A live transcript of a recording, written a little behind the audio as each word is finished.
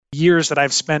years that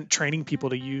I've spent training people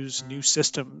to use new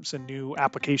systems and new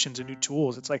applications and new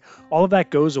tools, it's like all of that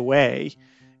goes away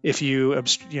if you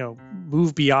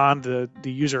move beyond the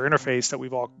user interface that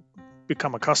we've all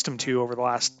become accustomed to over the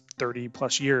last 30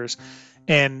 plus years,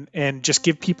 and just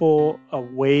give people a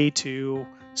way to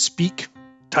speak,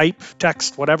 type,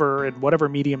 text, whatever, in whatever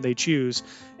medium they choose,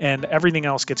 and everything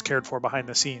else gets cared for behind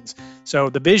the scenes. So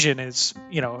the vision is,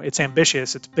 it's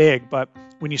ambitious, it's big, but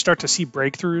when you start to see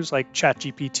breakthroughs like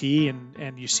ChatGPT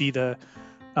and you see the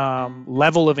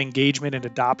level of engagement and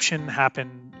adoption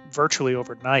happen virtually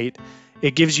overnight,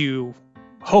 it gives you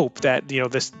hope that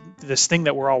this thing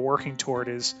that we're all working toward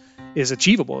is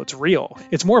achievable. It's real.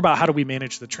 It's more about how do we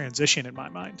manage the transition in my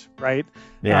mind, right?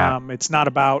 Yeah. It's not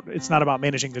about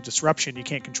managing the disruption. You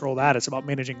can't control that. It's about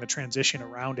managing the transition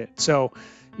around it. So,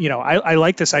 I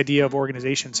like this idea of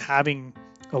organizations having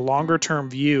a longer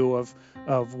term view of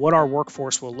what our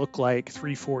workforce will look like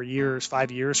 3, 4 years,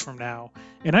 5 years from now,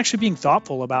 and actually being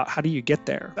thoughtful about how do you get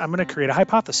there. I'm going to create a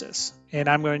hypothesis and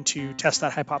I'm going to test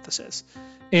that hypothesis.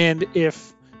 And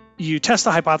if you test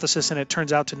the hypothesis and it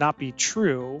turns out to not be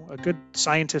true, a good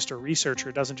scientist or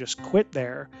researcher doesn't just quit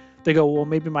there. They go, well,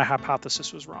 maybe my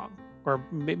hypothesis was wrong, or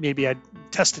maybe I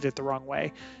tested it the wrong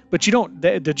way. But you don't,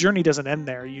 the journey doesn't end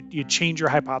there. You change your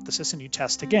hypothesis and you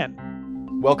test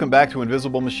again. Welcome back to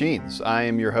Invisible Machines. I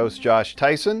am your host, Josh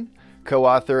Tyson,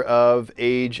 co-author of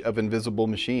Age of Invisible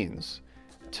Machines.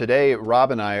 Today,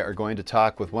 Rob and I are going to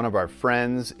talk with one of our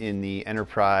friends in the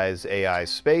enterprise AI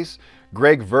space,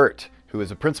 Greg Vert, who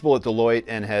is a principal at Deloitte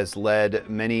and has led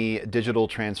many digital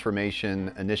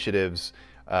transformation initiatives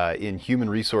in human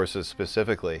resources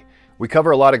specifically. We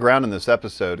cover a lot of ground in this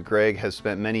episode. Greg has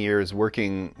spent many years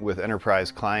working with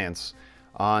enterprise clients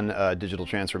on digital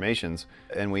transformations,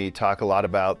 and we talk a lot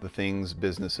about the things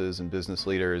businesses and business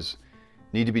leaders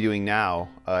need to be doing now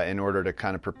in order to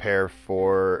kind of prepare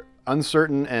for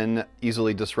uncertain and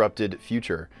easily disrupted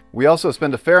future. We also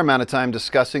spend a fair amount of time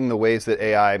discussing the ways that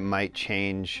AI might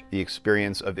change the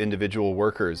experience of individual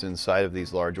workers inside of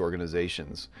these large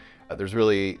organizations. There's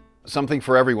really something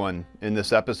for everyone in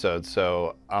this episode,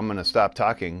 so I'm going to stop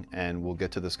talking and we'll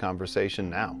get to this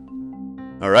conversation now.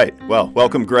 All right. Well,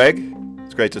 welcome, Greg.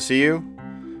 It's great to see you.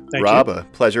 Thank Rob, you. A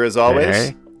pleasure as always.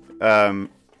 Hey.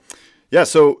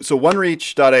 So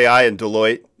OneReach.ai and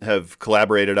Deloitte have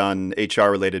collaborated on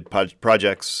HR-related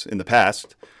projects in the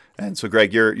past. And so,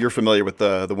 Greg, you're familiar with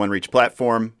the OneReach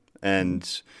platform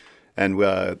and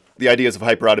the ideas of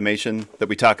hyperautomation that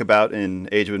we talk about in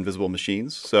Age of Invisible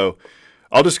Machines. So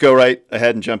I'll just go right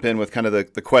ahead and jump in with kind of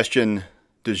the question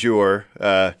du jour.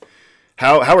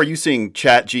 How are you seeing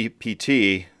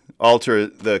ChatGPT alter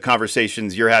the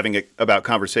conversations you're having about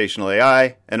conversational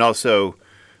AI and also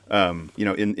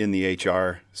in the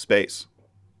HR space?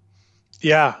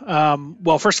 Yeah.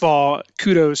 Well, first of all,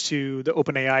 kudos to the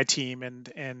OpenAI team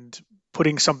and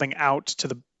putting something out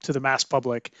to the mass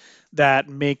public that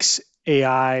makes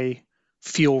AI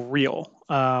feel real.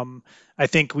 I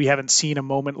think we haven't seen a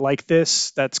moment like this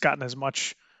that's gotten as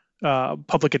much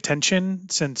public attention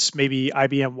since maybe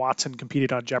IBM Watson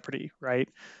competed on Jeopardy, right?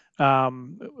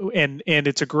 And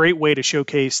it's a great way to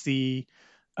showcase the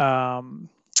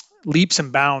leaps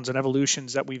and bounds and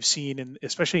evolutions that we've seen,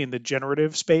 especially in the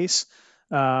generative space,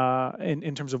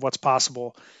 in terms of what's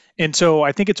possible. And so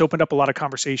I think it's opened up a lot of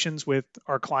conversations with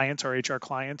our clients, our HR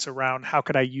clients, around how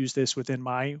could I use this within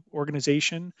my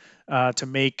organization to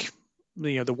make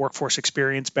the workforce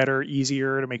experience better,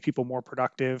 easier, to make people more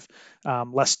productive,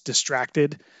 less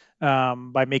distracted,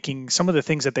 by making some of the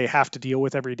things that they have to deal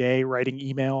with every day, writing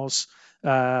emails,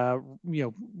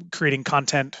 creating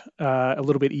content a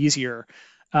little bit easier.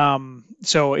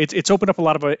 So it's opened up a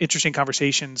lot of interesting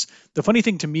conversations. The funny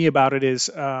thing to me about it is,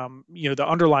 the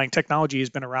underlying technology has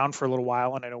been around for a little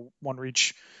while, and I know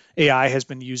OneReach AI has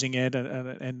been using it,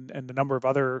 and a number of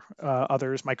others,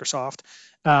 Microsoft.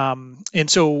 And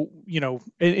so,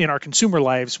 in our consumer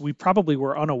lives, we probably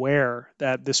were unaware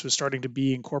that this was starting to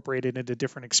be incorporated into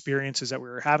different experiences that we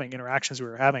were having, interactions we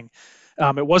were having.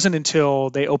 It wasn't until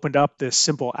they opened up this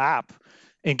simple app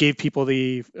and gave people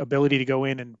the ability to go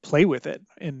in and play with it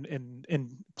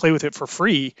and play with it for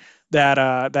free that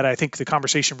I think the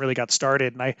conversation really got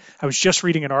started. And I was just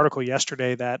reading an article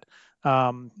yesterday that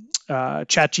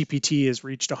ChatGPT has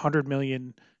reached 100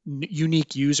 million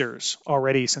unique users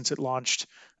already since it launched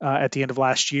at the end of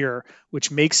last year, which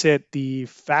makes it the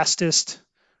fastest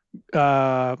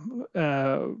to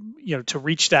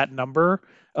reach that number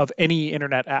of any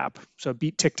internet app. So it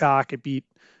beat TikTok, it beat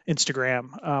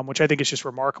Instagram, which I think is just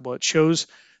remarkable. It shows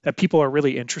that people are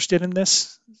really interested in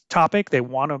this topic. They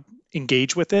want to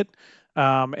engage with it.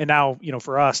 And now,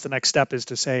 for us, the next step is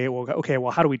to say, well, okay,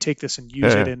 well, how do we take this and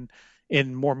use it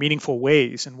in more meaningful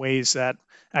ways, in ways that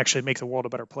actually make the world a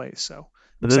better place? So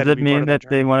I'm Does excited to it be part mean of that that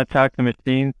they journey. want to talk to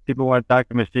machines? People want to talk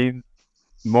to machines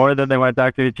more than they want to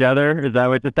talk to each other? Is that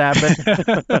what just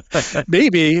happened?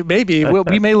 Maybe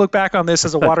we may look back on this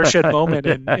as a watershed moment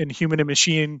in human and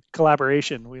machine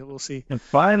collaboration. We'll see.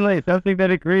 Finally, something that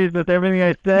agrees with everything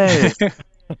I say.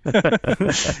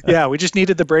 Yeah, we just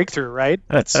needed the breakthrough, right?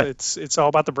 It's all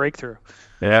about the breakthrough.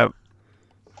 Yep.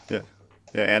 Yeah.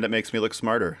 Yeah, and it makes me look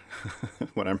smarter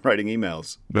when I'm writing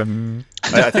emails. Mhm.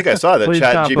 I think I saw that Please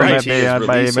compliment ChatGPT me is on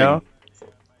my releasing. email.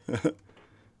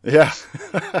 Yeah.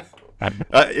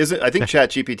 I think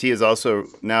ChatGPT has also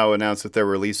now announced that they're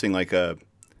releasing like a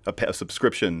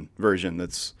subscription version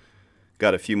that's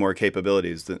got a few more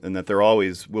capabilities, and that there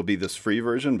always will be this free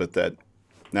version, but that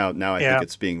now I think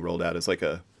it's being rolled out as like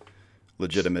a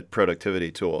legitimate productivity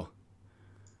tool.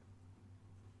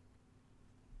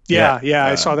 Yeah.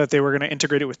 I saw that they were going to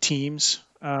integrate it with Teams,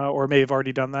 or may have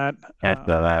already done that. I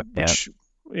saw that.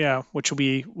 Which will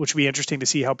be interesting to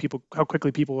see how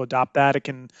quickly people adopt that. It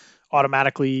can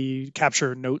automatically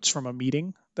capture notes from a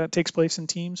meeting that takes place in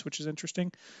Teams, which is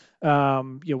interesting.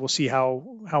 We'll see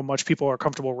how much people are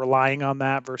comfortable relying on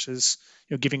that versus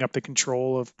giving up the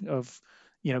control of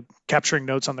capturing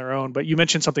notes on their own. But you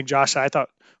mentioned something, Josh, that I thought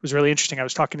was really interesting. I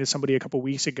was talking to somebody a couple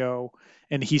weeks ago,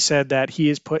 and he said that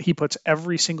he puts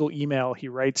every single email he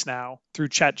writes now through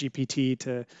ChatGPT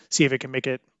to see if it can make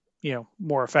it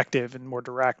more effective and more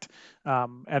direct.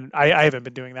 And I haven't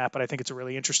been doing that, but I think it's a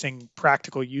really interesting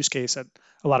practical use case that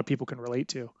a lot of people can relate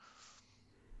to.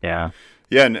 Yeah.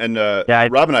 Yeah, and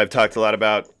Rob and I have talked a lot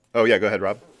about. Oh yeah, go ahead,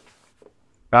 Rob.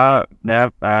 Yeah,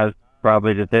 I was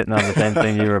probably just hitting on the same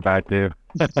thing you were about to.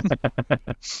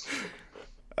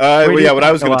 What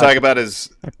I was going to talk about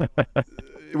is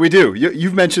we do.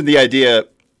 You've mentioned the idea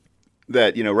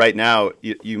that right now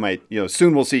you might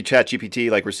soon we'll see ChatGPT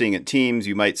like we're seeing in Teams.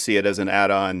 You might see it as an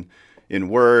add-on in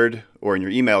Word or in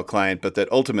your email client, but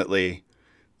that ultimately,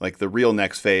 like the real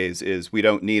next phase is we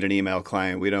don't need an email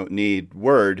client, we don't need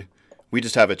Word, we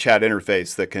just have a chat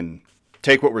interface that can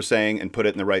take what we're saying and put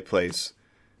it in the right place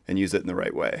and use it in the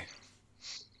right way.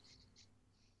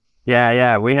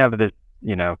 Yeah, we have this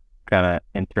kind of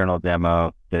internal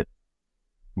demo that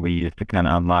we use to kind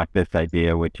of unlock this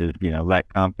idea, which is, let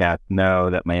Comcast know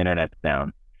that my internet's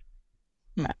down.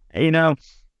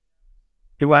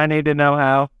 Do I need to know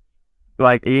how?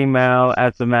 Like email,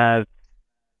 SMS,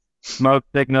 smoke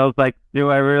signals, like, do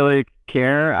I really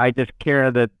care? I just care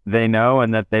that they know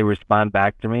and that they respond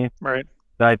back to me. Right.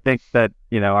 So I think that,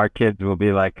 our kids will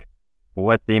be like,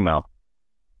 what's email?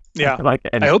 Yeah,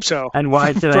 I hope so. And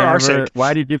why did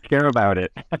why did you care about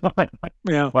it?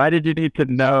 Yeah. Why did you need to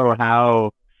know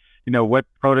how, what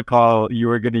protocol you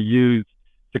were going to use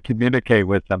to communicate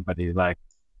with somebody? Like,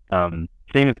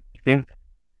 seems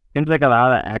like a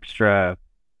lot of extra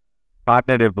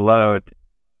cognitive load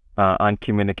on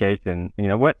communication.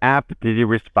 What app did you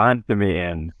respond to me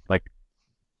in? Like,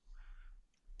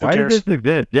 why does this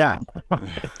exist? Yeah.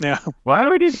 Yeah. Why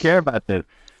do we need to care about this?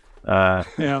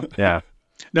 Yeah.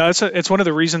 No, it's one of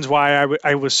the reasons why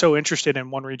I was so interested in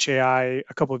OneReach AI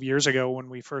a couple of years ago when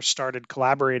we first started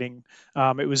collaborating.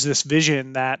 It was this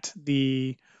vision that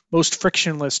the most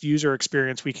frictionless user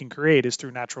experience we can create is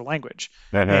through natural language.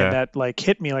 And that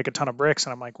hit me like a ton of bricks.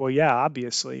 And I'm like, well, yeah,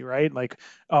 obviously, right? Like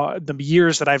the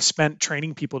years that I've spent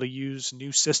training people to use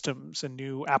new systems and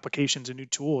new applications and new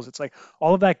tools, it's like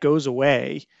all of that goes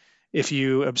away if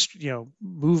you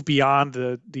move beyond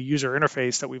the user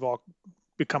interface that we've all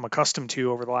become accustomed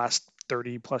to over the last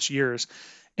 30 plus years,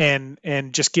 and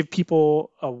just give people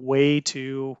a way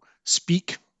to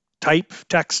speak, type,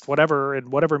 text, whatever, in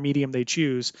whatever medium they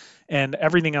choose, and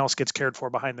everything else gets cared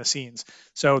for behind the scenes.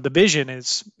 So the vision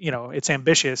is, it's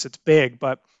ambitious, it's big,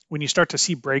 but when you start to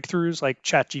see breakthroughs like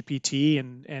ChatGPT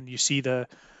and you see the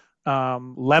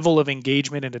level of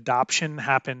engagement and adoption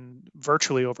happen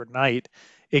virtually overnight,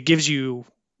 it gives you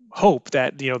hope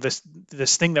that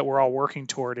this thing that we're all working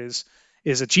toward is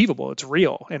achievable. It's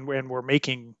real, and we're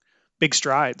making big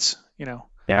strides.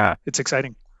 Yeah, it's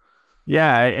exciting.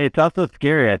 Yeah, it's also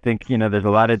scary. I think there's a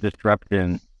lot of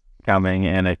disruption coming,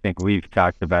 and I think we've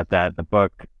talked about that in the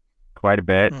book quite a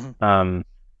bit. And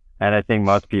I think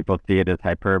most people see it as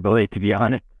hyperbole, to be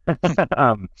honest.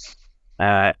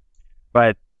 But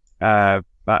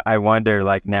I wonder,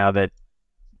 like, now that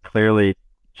clearly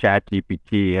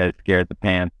ChatGPT has scared the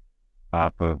pants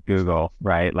off of Google,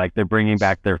 right? Like, they're bringing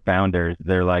back their founders.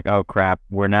 They're like, oh crap,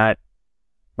 we're not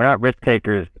risk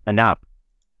takers enough,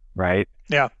 right?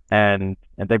 Yeah. And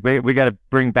we got to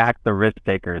bring back the risk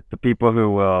takers, the people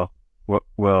who will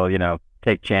will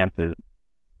take chances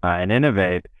and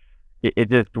innovate. It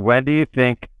just, when do you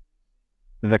think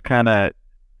the kind of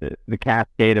the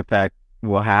cascade effect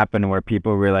will happen where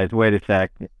people realize, wait a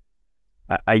sec,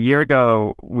 a year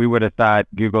ago we would have thought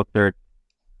Google search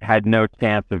had no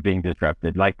chance of being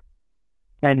disrupted, like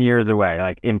 10 years away,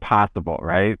 like impossible,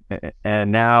 right?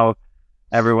 And now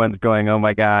everyone's going, oh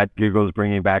my God, Google's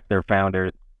bringing back their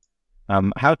founders.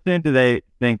 How soon do they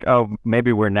think, oh,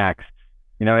 maybe we're next?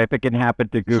 If it can happen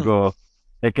to Google,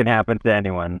 it can happen to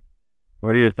anyone.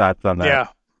 What are your thoughts on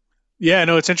that? Yeah,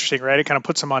 no, it's interesting, right? It kind of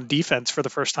puts them on defense for the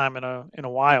first time in a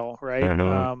while,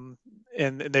 right?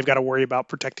 And they've got to worry about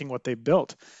protecting what they've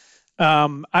built.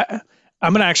 I'm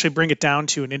going to actually bring it down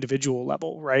to an individual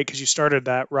level, right? Because you started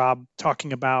that, Rob,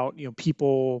 talking about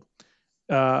people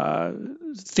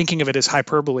thinking of it as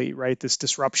hyperbole, right? This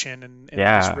disruption and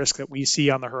this risk that we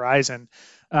see on the horizon.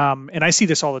 And I see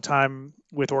this all the time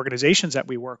with organizations that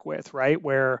we work with, right?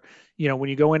 Where, when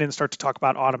you go in and start to talk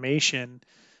about automation,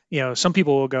 some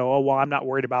people will go, oh, well, I'm not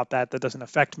worried about that. That doesn't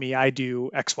affect me. I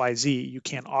do X, Y, Z. You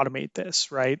can't automate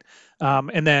this, right?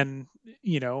 And then,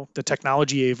 the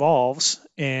technology evolves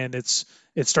and it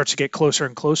starts to get closer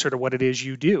and closer to what it is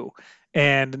you do.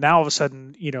 And now all of a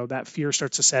sudden, that fear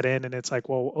starts to set in and it's like,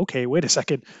 well, okay, wait a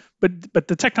second, but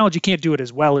the technology can't do it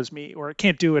as well as me, or it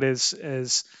can't do it as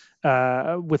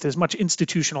with as much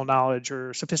institutional knowledge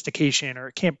or sophistication, or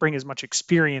it can't bring as much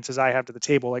experience as I have to the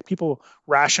table. Like, people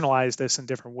rationalize this in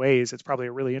different ways. It's probably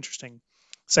a really interesting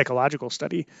psychological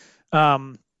study.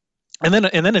 And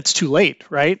then it's too late,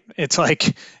 right? It's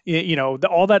like,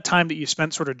 all that time that you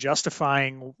spent sort of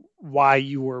justifying why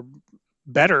you were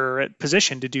better at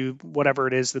position to do whatever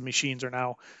it is the machines are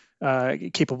now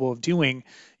capable of doing.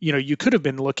 You could have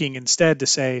been looking instead to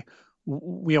say,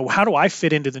 how do I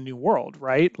fit into the new world,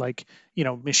 right? Like,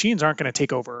 machines aren't going to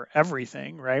take over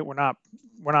everything, right?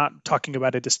 We're not talking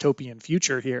about a dystopian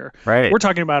future here. Right. We're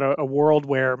talking about a world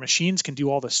where machines can do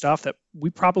all the stuff that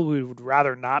we probably would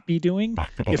rather not be doing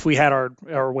if we had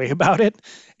our way about it.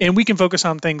 And we can focus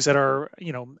on things that are,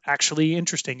 actually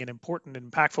interesting and important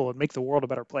and impactful and make the world a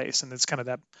better place. And it's kind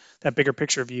of that bigger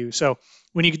picture view. So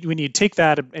when you take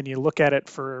that and you look at it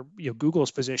for Google's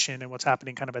position and what's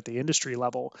happening kind of at the industry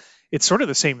level, it's sort of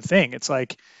the same thing. It's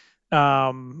like,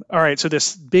 all right, so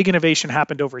this big innovation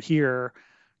happened over here.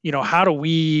 How do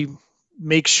we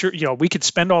make sure, we could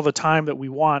spend all the time that we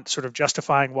want sort of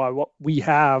justifying why what we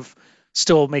have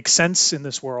still makes sense in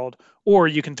this world, or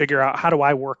you can figure out, how do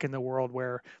I work in the world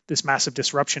where this massive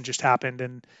disruption just happened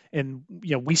and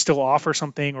we still offer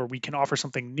something, or we can offer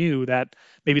something new that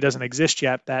maybe doesn't exist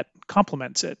yet that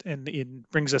complements it and it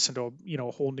brings us into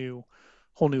a whole new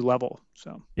level.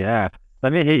 So yeah,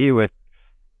 let me hit you with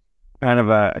kind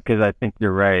of because I think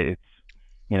you're right.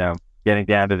 It's getting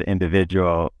down to the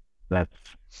individual. That's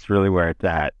really where it's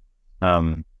at.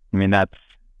 That's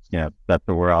what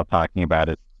we're all talking about.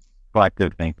 It's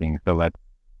collective thinking. So let's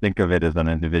think of it as an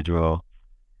individual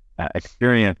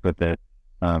experience with it,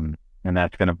 and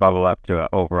that's going to bubble up to an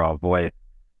overall voice.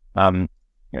 I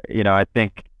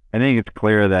think it's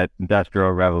clear that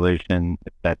industrial revolution,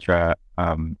 etc.,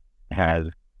 has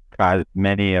caused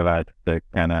many of us to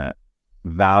kind of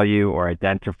value or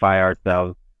identify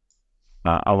ourselves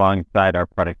alongside our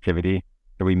productivity.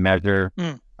 So we measure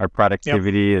our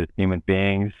productivity as human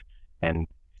beings, and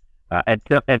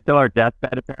until our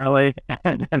deathbed, apparently.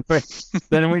 And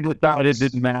then we decided it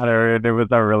didn't matter, and it was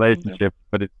our relationship,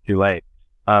 but it's too late.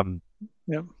 And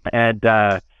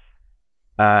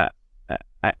I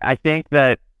think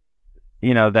that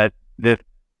that this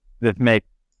makes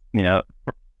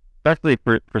especially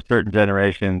for certain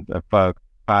generations of folks,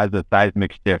 cause a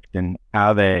seismic shift in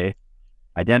how they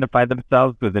identify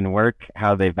themselves within work,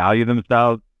 how they value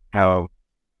themselves, how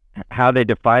they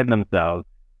define themselves,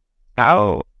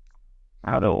 how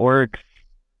the orgs,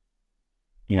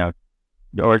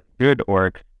 or should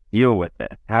orgs deal with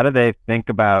this? How do they think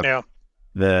about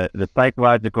the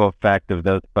psychological effect of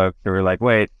those folks who are like,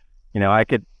 wait, I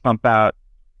could pump out,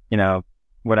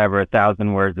 whatever,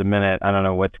 1,000 words a minute. I don't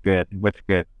know what's good.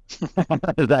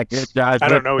 Is that good, Josh? I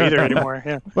don't know either anymore.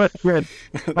 Yeah. What's good?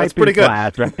 That's pretty good.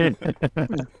 Class, right?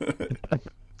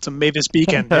 It's a Mavis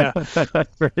Beacon. Yeah.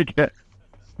 That's pretty good.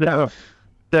 So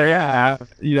yeah,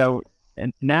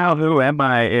 and now who am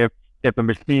I if a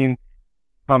machine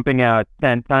pumping out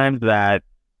 10 times that,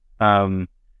 who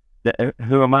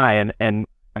am I, and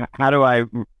how do I,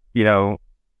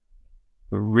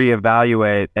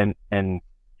 reevaluate and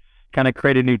kind of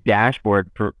create a new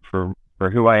dashboard for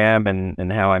who I am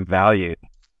and how I'm valued?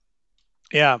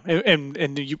 Yeah,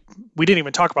 we didn't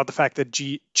even talk about the fact that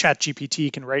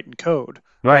ChatGPT can write and code,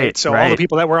 right? Right, So all the right,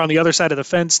 people that were on the other side of the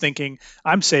fence thinking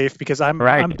I'm safe because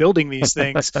right. I'm building these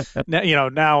things,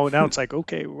 now it's like,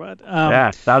 okay, what? Yeah,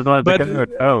 1,000 lines of But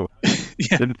code. Oh,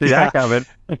 yeah, didn't see yeah, that coming.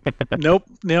 nope.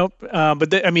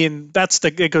 But I mean,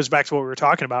 it goes back to what we were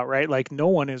talking about, right? Like no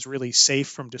one is really safe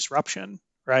from disruption,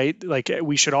 right? Like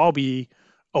we should all be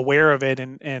aware of it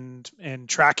and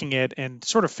tracking it and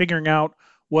sort of figuring out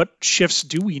what shifts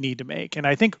do we need to make. And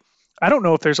I don't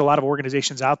know if there's a lot of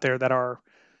organizations out there that are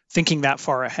thinking that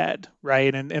far ahead,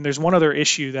 right? And there's one other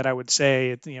issue that I would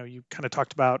say, you kind of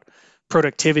talked about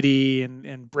productivity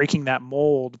and breaking that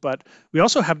mold, but we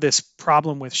also have this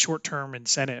problem with short-term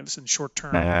incentives and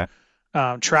short-term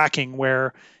Uh, tracking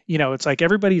where it's like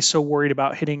everybody's so worried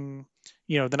about hitting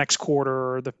the next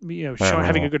quarter or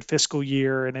having a uh, good fiscal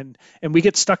year, and we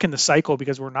get stuck in the cycle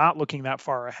because we're not looking that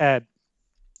far ahead.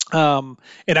 And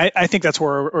I think that's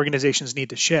where organizations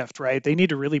need to shift, right? They need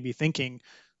to really be thinking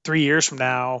 3 years from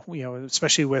now,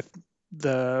 especially with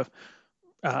the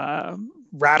uh,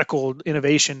 radical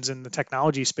innovations in the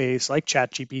technology space like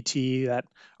ChatGPT that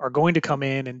are going to come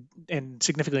in and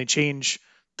significantly change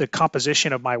the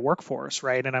composition of my workforce,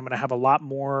 right? And I'm going to have a lot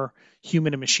more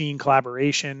human and machine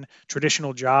collaboration.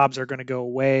 Traditional jobs are going to go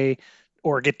away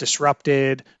or get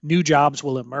disrupted. New jobs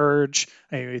will emerge.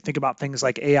 You think about things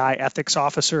like AI ethics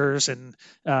officers and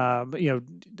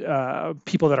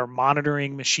people that are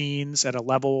monitoring machines at a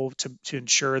level to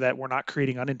ensure that we're not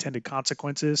creating unintended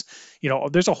consequences.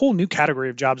 There's a whole new category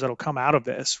of jobs that'll come out of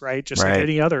this, right? Just like right.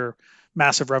 any other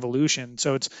massive revolution.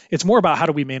 So it's more about how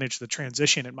do we manage the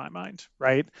transition in my mind,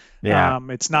 right? Yeah,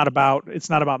 It's not about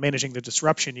managing the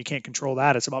disruption. You can't control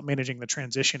that. It's about managing the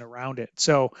transition around it.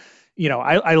 So,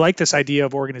 I like this idea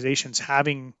of organizations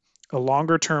having a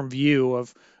longer term view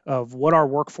of what our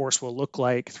workforce will look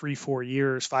like 3, 4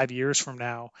 years, 5 years from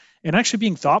now, and actually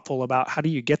being thoughtful about how do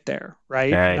you get there,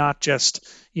 right? right. Not just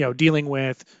dealing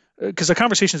with because the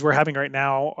conversations we're having right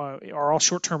now are all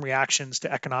short-term reactions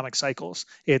to economic cycles.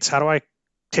 It's how do I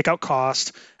take out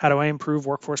cost? How do I improve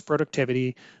workforce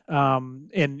productivity?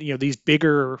 And these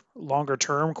bigger,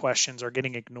 longer-term questions are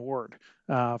getting ignored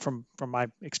from my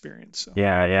experience. So.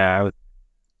 Yeah, yeah.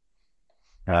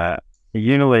 Uh,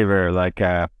 Unilever, like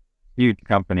a huge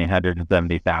company,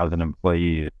 170,000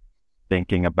 employees,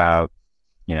 thinking about,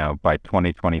 by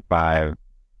 2025,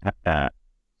 uh,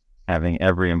 having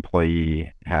every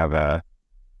employee have an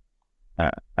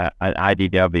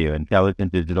IDW,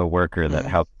 intelligent digital worker, that Mhm.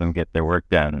 helps them get their work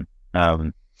done.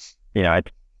 Um,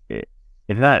 it's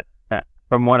not,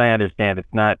 from what I understand,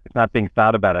 it's not being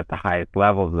thought about at the highest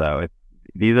levels though.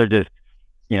 These are just,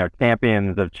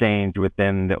 champions of change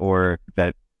within the org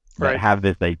that Right. have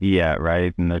this idea,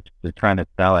 right? And they're trying to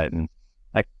sell it. And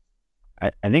like,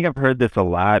 I think I've heard this a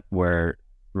lot where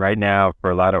right now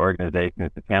for a lot of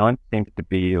organizations, the challenge seems to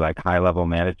be like high level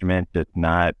management just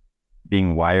not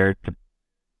being wired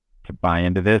to buy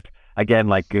into this. Again,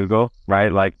 like Google,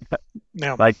 right?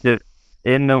 Now, Just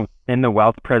in the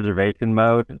wealth preservation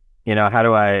mode, how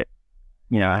do I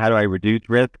reduce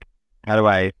risk? How do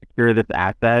I secure this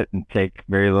asset and take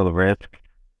very little risk?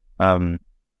 Um,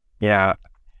 yeah.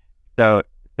 So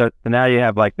so now you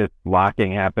have like this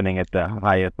blocking happening at the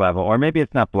highest level, or maybe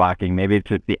it's not blocking, maybe it's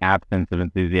just the absence of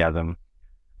enthusiasm,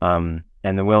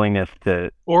 and the willingness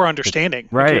or to understanding.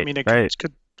 I right, mean, it could right.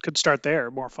 could could start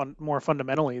there. More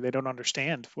fundamentally, they don't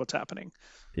understand what's happening.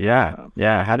 Yeah, Um,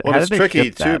 yeah. How Well, how do it's they tricky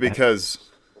shift too that? because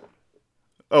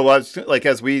well, like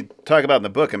as we talk about in the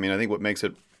book, I mean, I think what makes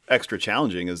it extra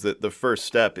challenging is that the first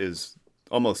step is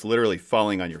almost literally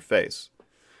falling on your face.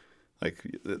 Like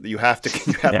you have to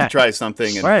you have to Yeah, try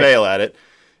something and right. fail at it.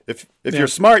 If yeah, you're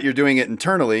smart, you're doing it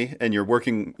internally and you're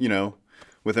working,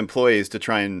 with employees to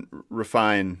try and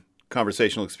refine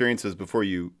conversational experiences before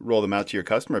you roll them out to your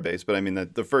customer base. But I mean,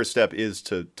 the first step is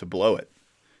to blow it.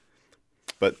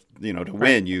 But to right.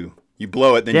 win, you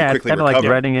blow it, then you Yeah, it's quickly kind of like Yep.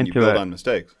 recover running and you into build a on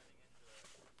mistakes.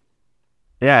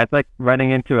 yeah, it's like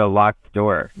running into a locked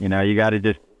door. You got to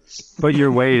just put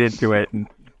your weight into it, and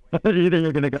either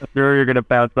you're gonna go through or you're gonna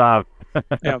bounce off.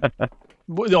 Yeah.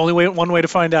 The only way, one way to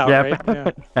find out, Yeah, right?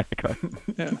 Yeah. exactly.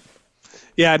 Yeah.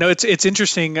 Yeah. No, it's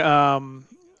interesting. I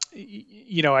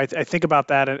think about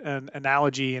that an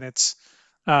analogy, and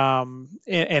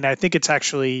and I think it's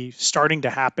actually starting to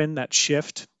happen, that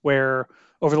shift where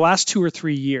over the last 2 or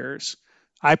 3 years,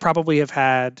 I probably have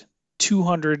had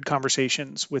 200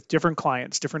 conversations with different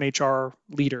clients, different HR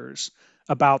leaders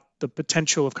about the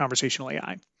potential of conversational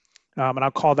AI. And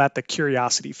I'll call that the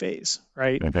curiosity phase,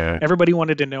 right? Okay. Everybody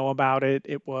wanted to know about it.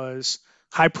 It was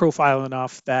high profile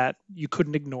enough that you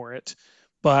couldn't ignore it,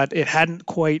 but it hadn't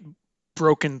quite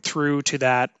broken through to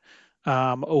that.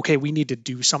 Okay, we need to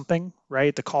do something,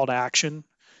 right? The call to action,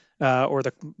 or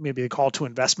maybe the call to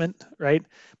investment, right?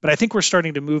 But I think we're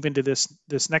starting to move into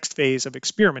this next phase of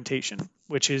experimentation,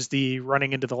 which is the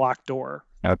running into the locked door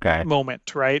Okay.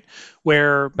 moment, right?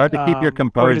 Where Hard to keep your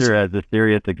composure as a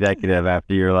serious executive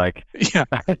after you're like yeah,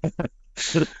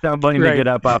 stumbling to right. get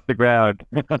up off the ground.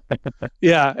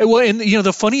 Yeah. Well, and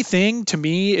the funny thing to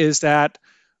me is that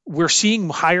we're seeing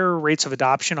higher rates of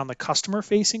adoption on the customer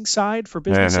facing side for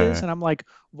businesses. And I'm like,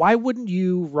 why wouldn't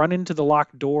you run into the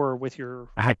locked door with your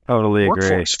I totally agree.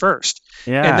 workforce first,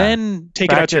 Yeah. and then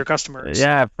take it out to your customers?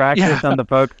 Yeah. Practice on the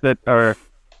folks that are,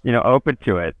 open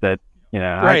to it. That,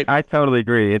 Right. I totally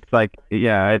agree. It's like,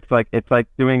 it's like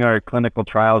doing our clinical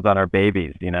trials on our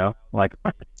babies, like.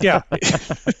 Yeah.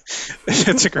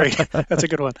 That's a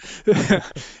good one.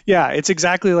 Yeah. It's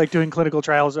exactly like doing clinical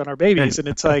trials on our babies. And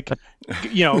it's like,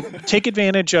 take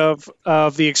advantage of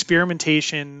the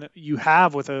experimentation you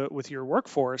have with your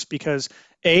workforce, because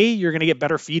you're going to get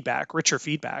better feedback, richer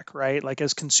feedback, right? Like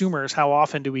as consumers, how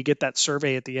often do we get that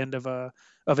survey at the end of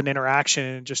an interaction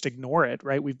and just ignore it,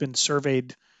 right? We've been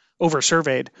over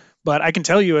surveyed, but I can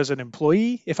tell you as an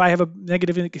employee, if I have a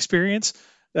negative experience,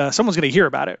 someone's going to hear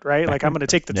about it, right? Like I'm going to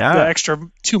take the extra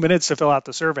 2 minutes to fill out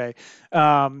the survey.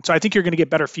 So I think you're going to get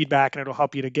better feedback, and it'll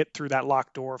help you to get through that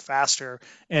locked door faster.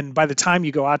 And by the time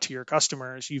you go out to your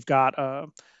customers, you've got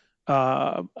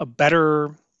a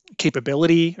better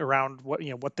capability around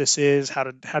what this is, how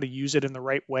to use it in the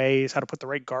right ways, how to put the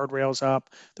right guardrails up,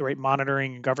 the right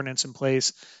monitoring and governance in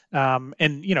place. And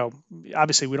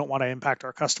obviously we don't want to impact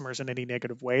our customers in any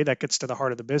negative way. That gets to the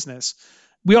heart of the business.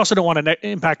 We also don't want to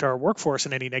impact our workforce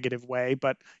in any negative way,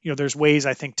 but there's ways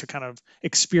I think to kind of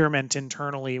experiment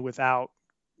internally without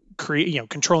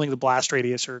controlling the blast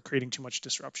radius or creating too much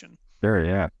disruption.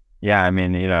 Sure. Yeah. I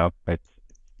mean,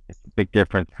 it's a big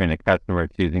difference between a customer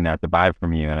choosing not to buy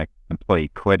from you and an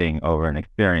employee quitting over an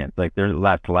experience. Like they're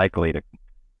less likely to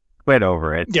quit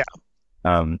over it. Yeah.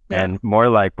 And more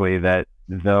likely that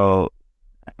they'll,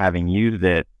 having used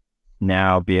it,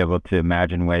 now be able to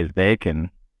imagine ways they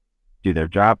can do their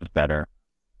jobs better.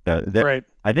 So right.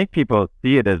 I think people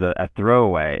see it as a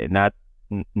throwaway, not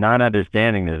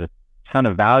understanding there's a ton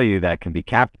of value that can be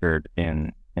captured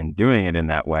in doing it in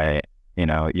that way.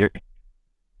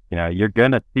 You're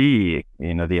gonna see,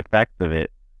 the effects of it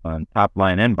on top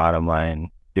line and bottom line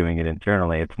doing it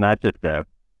internally. It's not just a,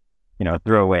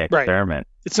 throwaway experiment.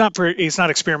 Right. It's not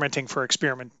experimenting for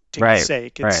experimenting's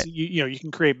sake. It's you can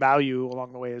create value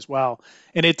along the way as well.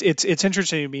 And it's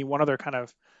interesting to me. One other kind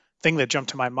of thing that jumped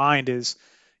to my mind is,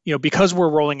 because we're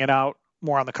rolling it out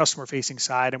more on the customer facing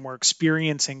side and we're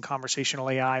experiencing conversational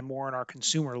AI more in our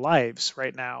consumer lives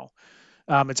right now,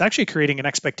 it's actually creating an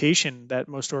expectation that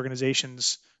most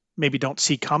organizations maybe don't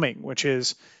see coming, which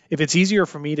is if it's easier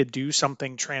for me to do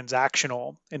something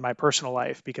transactional in my personal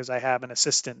life because I have an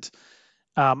assistant,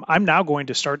 I'm now going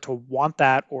to start to want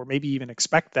that, or maybe even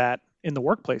expect that in the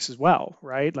workplace as well,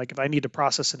 right? Like if I need to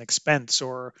process an expense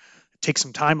or take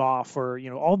some time off, or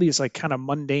all these like kind of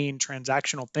mundane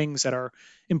transactional things that are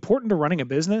important to running a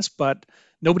business, but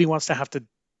nobody wants to have to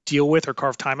deal with or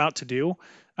carve time out to do.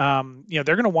 They're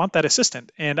going to want that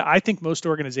assistant. And I think most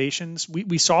organizations,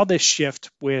 we saw this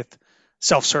shift with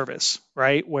self-service,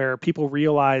 right? Where people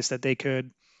realized that they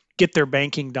could get their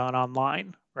banking done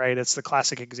online, right? It's the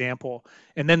classic example.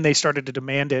 And then they started to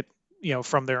demand it,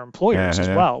 from their employers as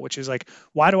well, which is like,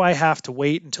 why do I have to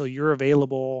wait until you're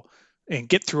available and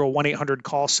get through a 1-800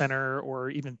 call center, or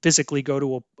even physically go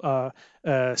to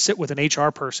sit with an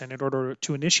HR person in order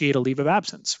to initiate a leave of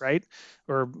absence, right?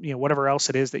 Or whatever else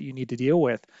it is that you need to deal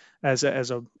with as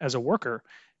a worker.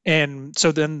 And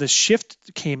so then the shift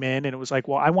came in, and it was like,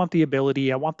 well, I want the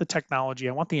ability, I want the technology,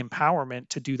 I want the empowerment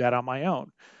to do that on my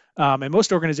own. And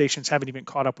most organizations haven't even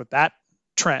caught up with that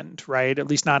trend, right? At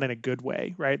least not in a good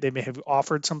way, right? They may have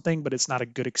offered something, but it's not a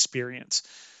good experience.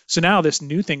 So now this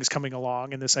new thing's coming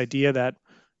along, and this idea that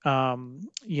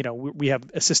we have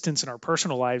assistants in our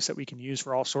personal lives that we can use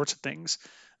for all sorts of things,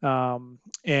 and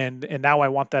now I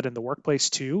want that in the workplace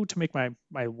too, to make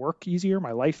my work easier,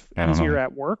 my life easier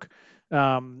at work.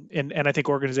 And I think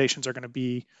organizations are going to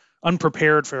be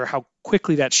unprepared for how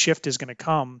quickly that shift is going to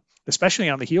come, especially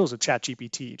on the heels of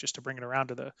ChatGPT. Just to bring it around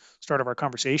to the start of our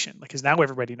conversation, because now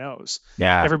everybody knows.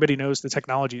 Yeah. Everybody knows the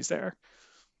technology is there.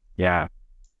 Yeah.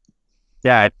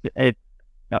 Yeah, it's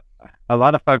a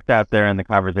lot of folks out there in the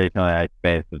conversational AI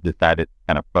space have decided to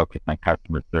kind of focus on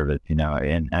customer service,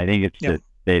 and I think it's just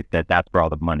that's where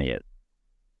all the money is.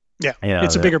 Yeah,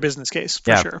 it's a bigger business case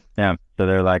for sure. Yeah, so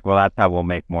they're like, well, that's how we'll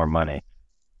make more money.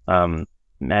 And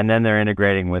then they're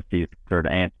integrating with these sort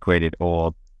of antiquated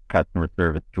old customer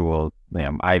service tools, the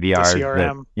IVRs that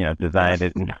CRM. designed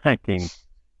it in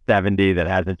 1970 that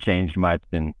hasn't changed much,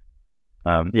 and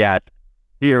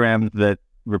CRMs that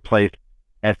replaced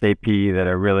SAP that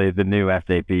are really the new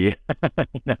SAP,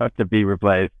 to be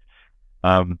replaced.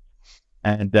 And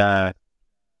I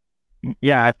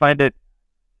find it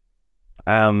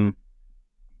kind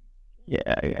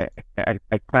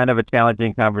of a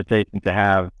challenging conversation to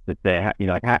have, to say,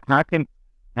 like how can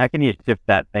you shift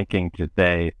that thinking to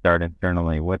say start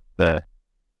internally? What's the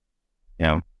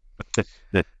what's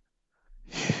the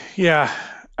Yeah,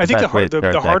 I think best way to start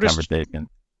the that hardest. conversation?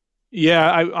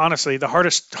 Yeah, honestly, the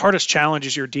hardest challenge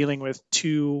is you're dealing with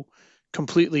two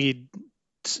completely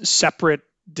separate,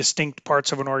 distinct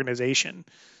parts of an organization.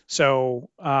 So,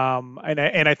 and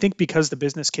I think because the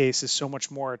business case is so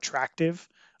much more attractive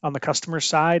on the customer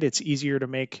side, it's easier to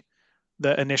make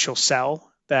the initial sell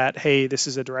that, hey, this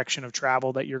is a direction of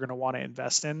travel that you're going to want to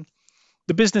invest in.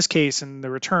 The business case and the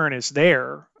return is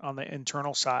there on the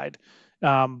internal side,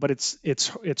 but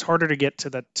it's harder to get to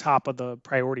the top of the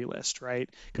priority list, right?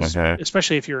 Because Okay.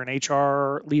 especially if you're an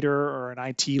HR leader or an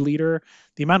IT leader,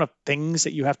 the amount of things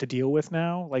that you have to deal with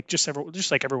now, like just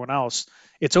like everyone else,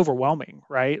 it's overwhelming,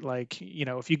 right? Like,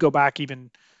 if you go back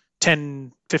even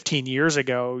 10, 15 years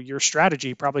ago, your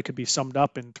strategy probably could be summed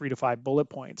up in 3 to 5 bullet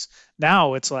points.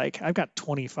 Now it's like I've got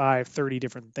 25, 30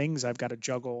 different things I've got to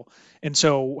juggle. And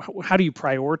so how do you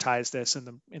prioritize this in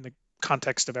the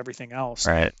context of everything else?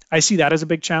 Right. I see that as a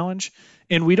big challenge.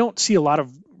 And we don't see a lot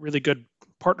of really good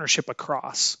partnership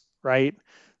across, right?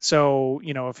 So,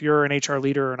 if you're an HR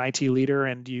leader or an IT leader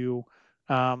and you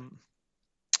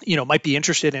might be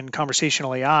interested in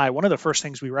conversational AI, one of the first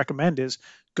things we recommend is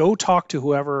go talk to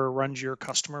whoever runs your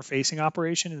customer facing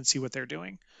operation and see what they're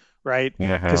doing, right?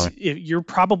 Because you're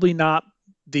probably not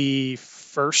the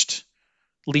first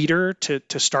leader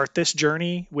to start this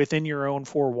journey within your own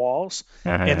four walls.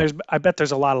 And I bet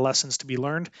there's a lot of lessons to be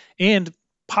learned, and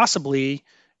possibly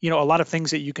a lot of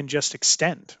things that you can just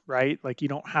extend, right? Like you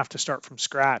don't have to start from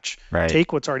scratch. Right.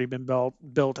 Take what's already been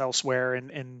built elsewhere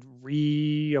and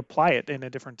reapply it in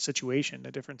a different situation,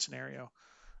 a different scenario.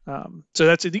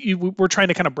 So we're trying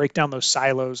to kind of break down those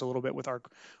silos a little bit with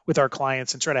our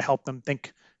clients and try to help them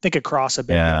think across a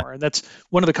bit more. And that's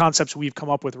one of the concepts we've come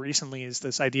up with recently, is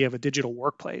this idea of a digital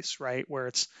workplace, right? Where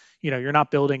it's you're not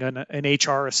building an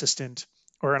HR assistant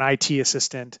or an IT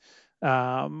assistant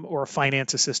or a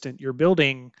finance assistant. You're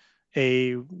building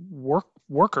a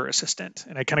worker assistant.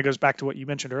 And it kind of goes back to what you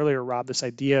mentioned earlier, Rob, this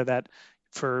idea that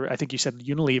I think you said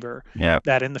Unilever,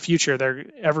 that in the future,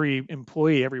 every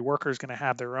employee, every worker is going to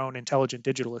have their own intelligent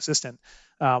digital assistant.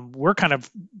 We're kind of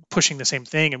pushing the same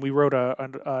thing, and we wrote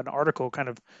an article kind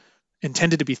of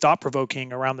intended to be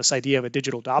thought-provoking around this idea of a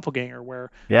digital doppelganger, where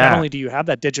not only do you have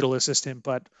that digital assistant,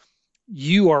 but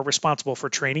you are responsible for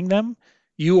training them.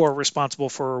 You are responsible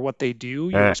for what they do.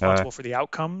 You're responsible for the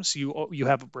outcomes. You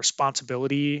have a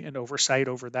responsibility and oversight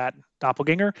over that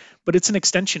doppelganger, but it's an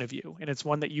extension of you, and it's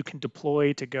one that you can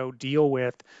deploy to go deal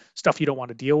with stuff you don't want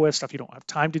to deal with, stuff you don't have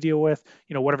time to deal with,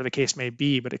 whatever the case may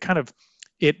be. But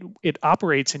it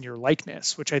operates in your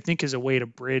likeness, which I think is a way to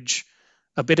bridge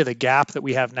a bit of the gap that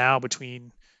we have now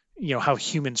between how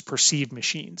humans perceive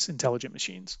machines, intelligent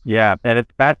machines. Yeah, and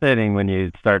it's fascinating when you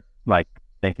start like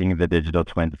thinking of the digital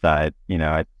twin side.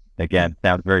 It again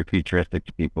sounds very futuristic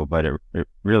to people, but it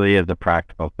really is a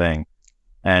practical thing.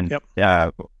 And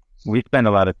we spend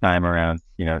a lot of time around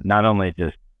not only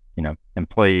just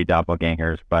employee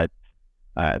doppelgangers, but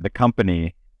the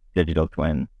company digital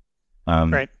twin.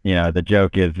 Right. The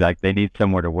joke is like they need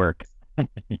somewhere to work.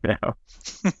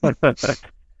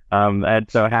 And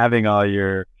so having all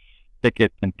your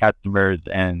tickets and customers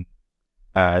and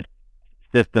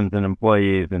systems and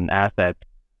employees and assets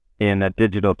in a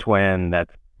digital twin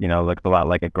that's looks a lot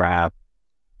like a graph,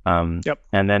 and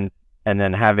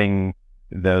then having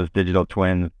those digital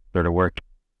twins sort of work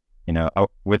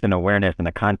with an awareness and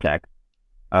a context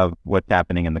of what's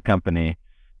happening in the company.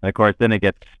 And of course then it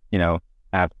gets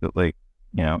absolutely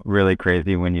really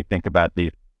crazy when you think about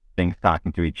these things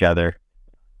talking to each other.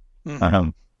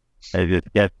 It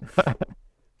just gets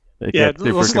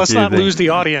let's not lose the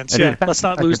audience. Let's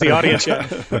not lose the audience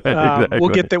yet. Exactly.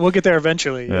 We'll get there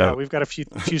eventually. We've got a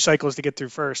few cycles to get through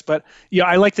first. But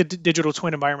I like the digital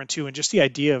twin environment too, and just the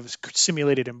idea of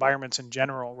simulated environments in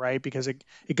general, right? Because it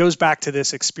goes back to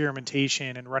this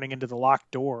experimentation and running into the locked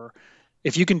door.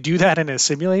 If you can do that in a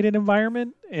simulated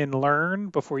environment and learn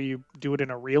before you do it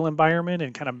in a real environment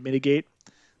and kind of mitigate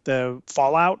the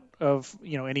fallout of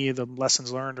any of the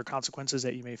lessons learned or consequences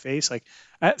that you may face, like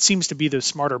that seems to be the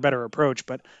smarter, better approach.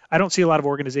 But I don't see a lot of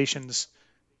organizations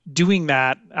doing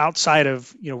that outside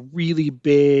of really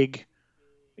big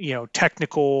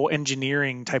technical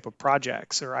engineering type of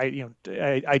projects or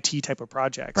IT type of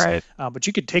projects. Right. But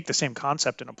you could take the same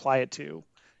concept and apply it to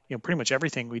pretty much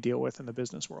everything we deal with in the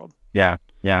business world. Yeah.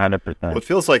 Yeah. Well, 100%. it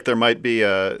feels like there might be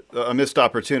a missed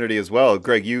opportunity as well.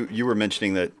 Greg, you were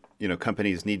mentioning that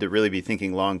companies need to really be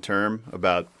thinking long term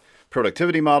about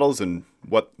productivity models and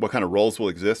what kind of roles will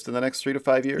exist in the next 3 to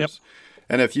 5 years. Yep.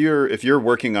 And if you're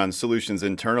working on solutions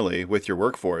internally with your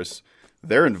workforce,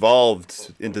 they're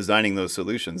involved in designing those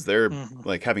solutions. They're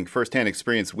like having firsthand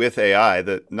experience with AI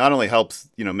that not only helps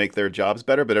make their jobs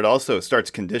better, but it also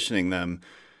starts conditioning them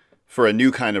for a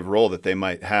new kind of role that they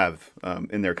might have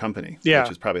in their company, which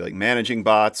is probably like managing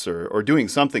bots or doing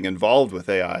something involved with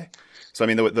AI. So I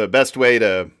mean, the best way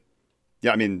to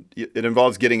it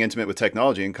involves getting intimate with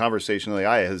technology, and conversational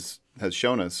AI has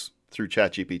shown us through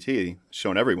ChatGPT,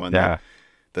 shown everyone that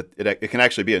it can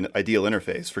actually be an ideal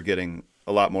interface for getting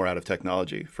a lot more out of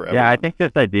technology for everyone. Yeah, I think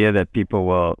this idea that people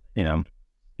will,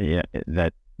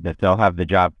 that they'll have the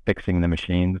job fixing the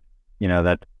machines,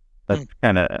 that's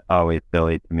kind of always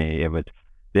silly to me. It was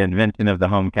the invention of the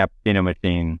home cappuccino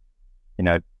machine,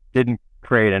 didn't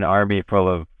create an army full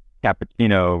of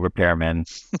cappuccino repairmen,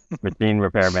 machine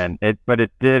repairmen. But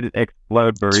it did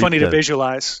explode baristas. It's funny to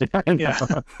visualize. Yeah.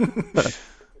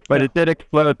 But it did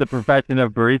explode the profession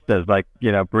of baristas. Like,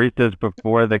 baristas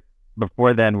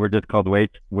before then were just called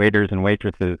waiters and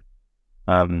waitresses.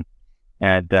 And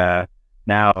now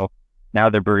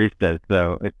they're baristas.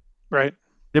 So it's right.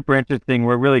 Super interesting.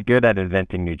 We're really good at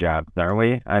inventing new jobs, aren't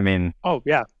we? I mean, oh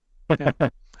yeah.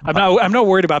 I'm not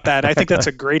worried about that. I think that's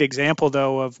a great example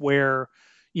though of where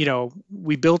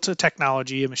we built a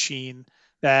technology, a machine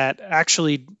that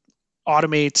actually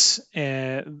automates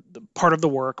part of the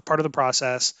work, part of the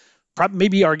process,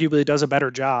 maybe arguably does a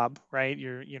better job, right?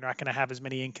 You're not going to have as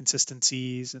many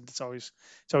inconsistencies, and it's always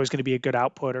going to be a good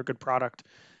output or good product.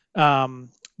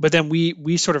 But then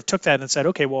we sort of took that and said,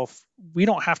 okay, well, if we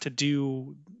don't have to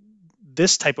do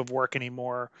this type of work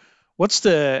anymore, what's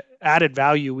the added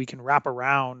value we can wrap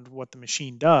around what the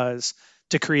machine does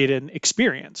to create an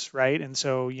experience, right? And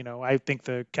so, I think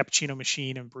the cappuccino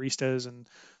machine and baristas and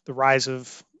the rise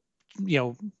of,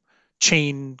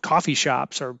 chain coffee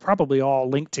shops are probably all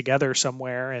linked together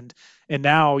somewhere. And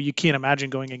now you can't imagine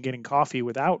going and getting coffee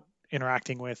without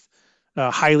interacting with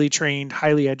a highly trained,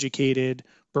 highly educated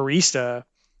barista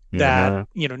that,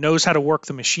 knows how to work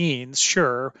the machines,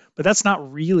 sure, but that's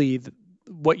not really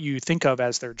what you think of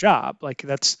as their job. Like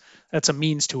that's a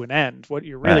means to an end. What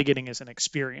you're really getting is an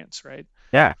experience, right?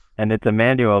 Yeah, and it's a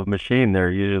manual machine.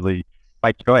 They're usually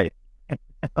by choice.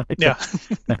 Yeah.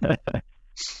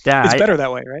 Yeah, it's better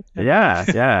that way, right?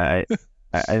 Yeah.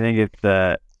 I think it's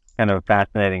kind of a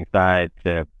fascinating side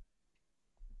to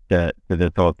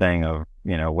this whole thing of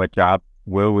what job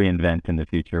will we invent in the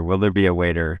future? Will there be a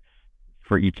waiter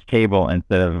for each table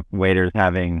instead of waiters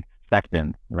having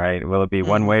sections, right? Will it be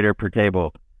one waiter per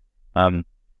table?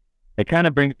 It kind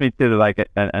of brings me to like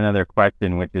another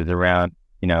question, which is around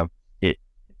it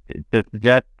to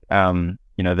suggest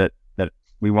that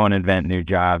we won't invent new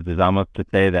jobs is almost to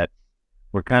say that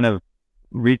we're kind of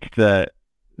reached the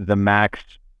max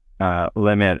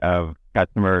limit of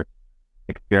customer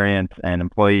experience and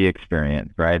employee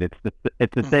experience, right?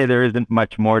 It's to say there isn't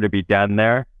much more to be done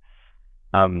there.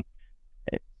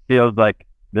 It feels like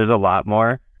there's a lot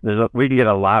more. We can get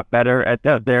a lot better at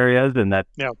those areas, and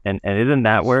isn't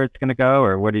that where it's going to go?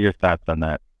 Or what are your thoughts on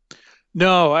that?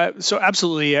 No, so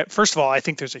absolutely. First of all, I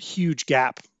think there's a huge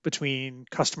gap between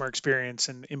customer experience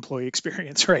and employee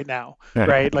experience right now,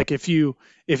 right? Like if you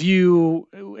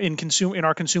in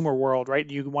our consumer world, right,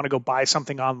 you want to go buy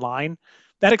something online,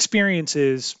 that experience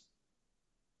is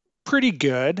pretty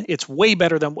good. It's way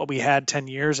better than what we had 10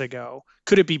 years ago.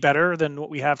 Could it be better than what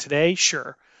we have today?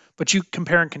 Sure. But you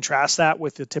compare and contrast that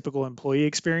with the typical employee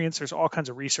experience. There's all kinds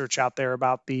of research out there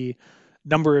about the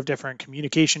number of different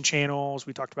communication channels.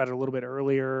 We talked about it a little bit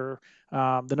earlier.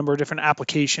 The number of different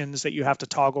applications that you have to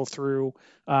toggle through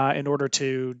in order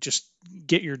to just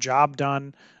get your job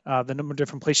done. The number of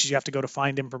different places you have to go to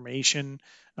find information.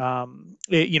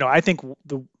 I think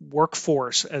the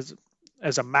workforce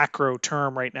as a macro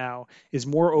term right now is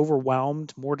more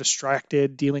overwhelmed, more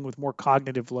distracted, dealing with more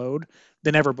cognitive load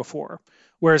than ever before.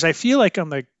 Whereas I feel like on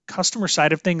the customer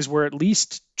side of things, we're at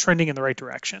least trending in the right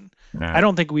direction. Yeah. I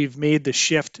don't think we've made the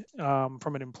shift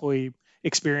from an employee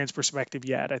experience perspective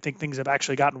yet. I think things have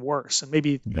actually gotten worse, and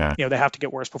maybe they have to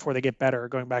get worse before they get better.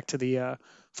 Going back to the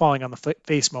falling on the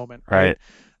face moment, right?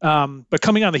 But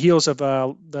coming on the heels of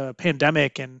the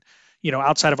pandemic, and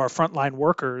outside of our frontline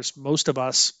workers, most of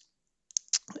us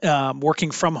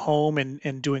working from home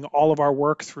and doing all of our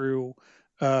work through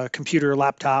computer,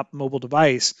 laptop, mobile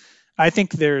device. I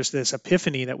think there's this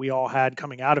epiphany that we all had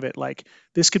coming out of it. Like,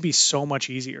 this could be so much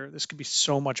easier. This could be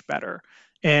so much better.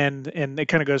 And it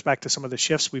kind of goes back to some of the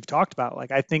shifts we've talked about.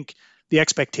 Like, I think the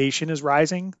expectation is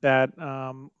rising that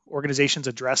organizations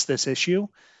address this issue,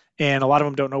 and a lot of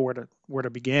them don't know where to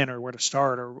begin or where to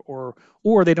start,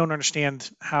 or they don't understand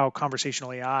how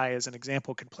conversational AI, as an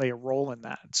example, could play a role in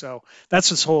that. So that's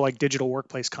this whole like digital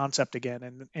workplace concept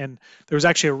again. And there was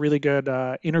actually a really good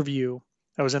interview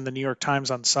that was in the New York Times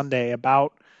on Sunday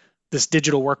about this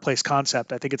digital workplace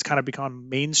concept. I think it's kind of become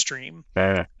mainstream.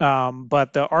 But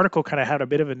the article kind of had a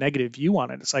bit of a negative view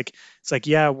on it. It's like,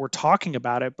 yeah, we're talking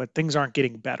about it, but things aren't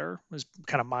getting better, was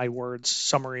kind of my words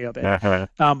summary of it.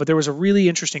 But there was a really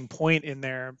interesting point in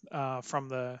there from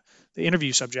the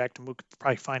interview subject, and we could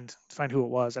probably find who it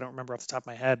was. I don't remember off the top of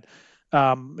my head.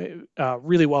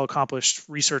 Really well accomplished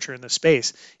researcher in the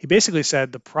space. He basically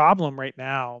said the problem right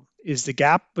now is the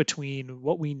gap between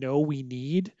what we know we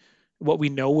need, what we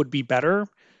know would be better,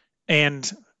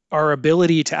 and our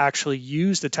ability to actually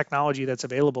use the technology that's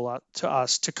available to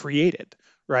us to create it,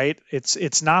 right?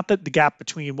 It's not that the gap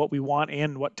between what we want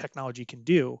and what technology can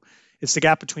do. It's the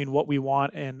gap between what we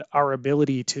want and our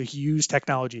ability to use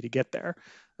technology to get there.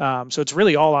 So it's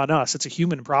really all on us. It's a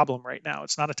human problem right now.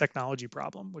 It's not a technology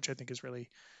problem, which I think is really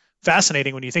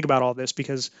fascinating when you think about all this,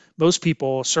 because most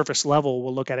people surface level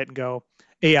will look at it and go,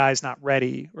 AI is not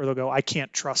ready, or they'll go, I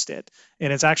can't trust it.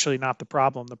 And it's actually not the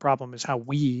problem. The problem is how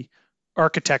we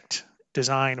architect,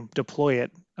 design, deploy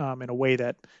it in a way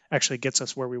that actually gets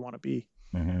us where we want to be.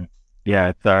 Mm-hmm. Yeah,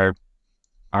 it's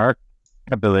our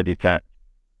ability to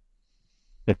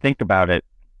think about it,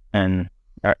 and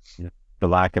the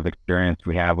lack of experience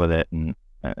we have with it. And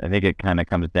I think it kind of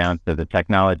comes down to the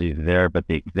technology is there, but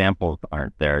the examples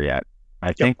aren't there yet.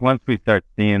 I think once we start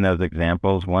seeing those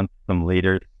examples, once some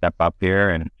leaders step up here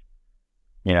and,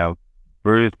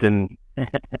 bruised and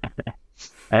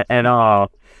and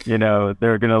all, they're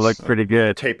going to look pretty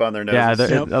good. Tape on their noses.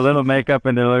 Yeah, a little makeup,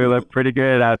 and they're going to look pretty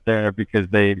good out there because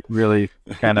they really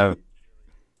kind of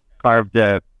carved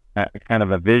a kind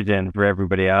of a vision for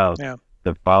everybody else to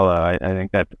follow. I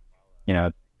think that,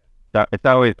 it's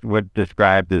always what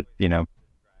described as,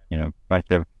 bunch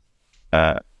of,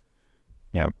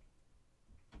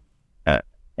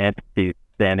 entities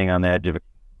standing on the edge of,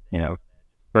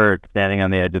 birds standing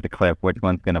on the edge of the cliff. Which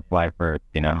one's going to fly first?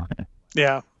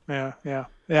 Yeah. No,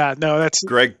 that's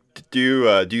Greg.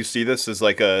 Do you see this as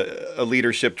like a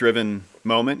leadership driven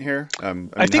moment here? I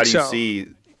think how do you so. See?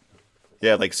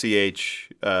 Yeah, like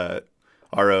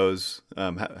ROs.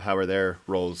 How are their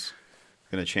roles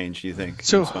going to change? Do you think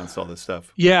in response to all this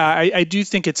stuff? Yeah, I do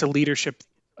think it's a leadership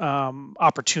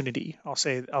opportunity. I'll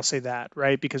say that,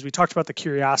 right? Because we talked about the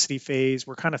curiosity phase.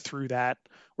 We're kind of through that.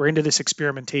 We're into this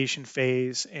experimentation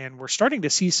phase, and we're starting to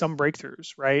see some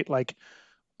breakthroughs, right? Like,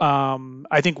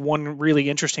 I think one really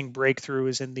interesting breakthrough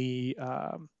is in the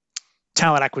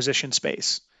talent acquisition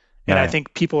space. And I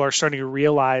think people are starting to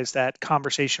realize that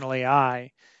conversational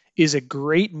AI is a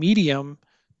great medium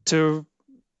to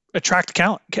attract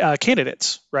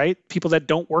candidates, right? People that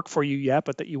don't work for you yet,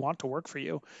 but that you want to work for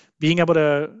you. Being able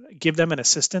to give them an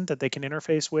assistant that they can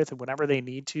interface with whenever they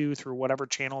need to through whatever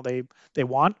channel they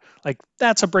want, like,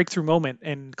 that's a breakthrough moment,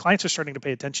 and clients are starting to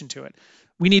pay attention to it.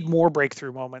 We need more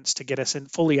breakthrough moments to get us in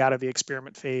fully out of the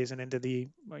experiment phase and into the,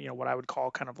 what I would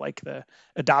call kind of like the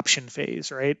adoption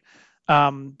phase, right?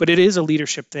 But it is a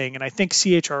leadership thing, and I think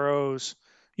CHROs,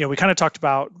 we kind of talked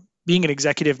about being an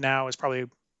executive now is probably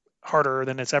harder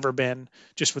than it's ever been,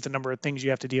 just with the number of things you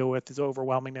have to deal with, the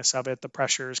overwhelmingness of it, the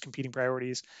pressures, competing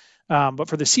priorities. But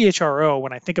for the CHRO,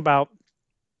 when I think about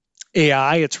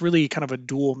AI, it's really kind of a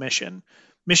dual mission.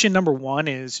 Mission number one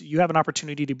is you have an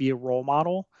opportunity to be a role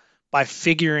model by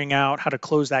figuring out how to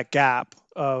close that gap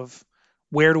of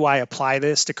where do I apply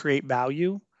this to create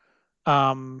value,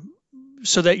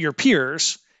 so that your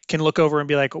peers can look over and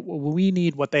be like, well, we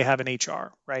need what they have in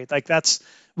HR, right? Like,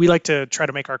 we like to try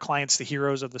to make our clients the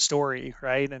heroes of the story,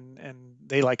 right? And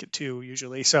they like it too,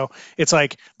 usually. So it's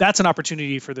like, that's an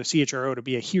opportunity for the CHRO to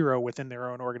be a hero within their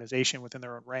own organization, within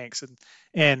their own ranks.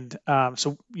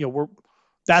 So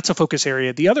that's a focus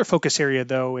area. The other focus area,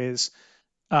 though, is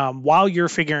while you're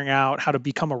figuring out how to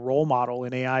become a role model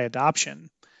in AI adoption,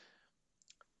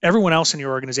 everyone else in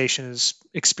your organization is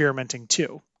experimenting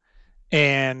too.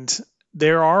 And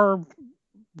there are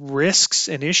risks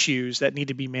and issues that need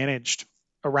to be managed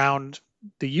around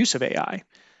the use of AI.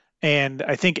 And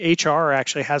I think HR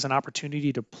actually has an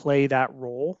opportunity to play that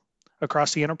role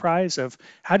across the enterprise of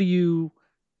how do you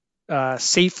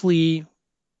safely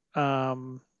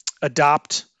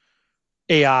adopt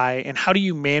AI, and how do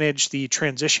you manage the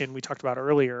transition we talked about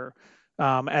earlier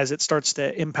as it starts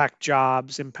to impact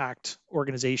jobs, impact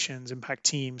organizations, impact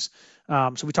teams.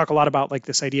 So we talk a lot about like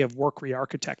this idea of work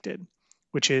re-architected,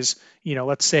 which is,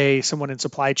 let's say someone in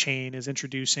supply chain is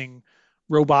introducing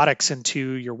robotics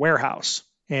into your warehouse,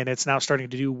 and it's now starting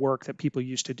to do work that people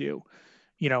used to do.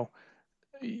 You know,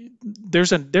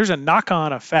 there's a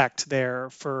knock-on effect there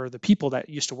for the people that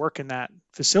used to work in that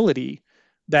facility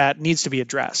that needs to be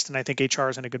addressed. And I think HR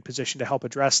is in a good position to help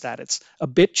address that. It's a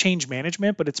bit change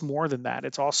management, but it's more than that.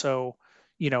 It's also,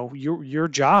 your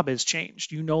job has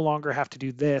changed. You no longer have to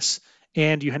do this,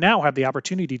 and you now have the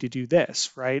opportunity to do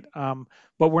this, right?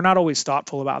 But we're not always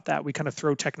thoughtful about that. We kind of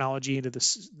throw technology into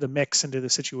the mix, into the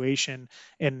situation,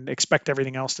 and expect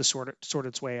everything else to sort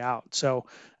its way out. So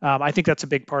I think that's a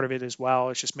big part of it as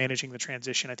well. It's just managing the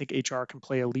transition. I think HR can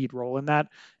play a lead role in that.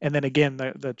 And then again,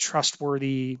 the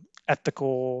trustworthy,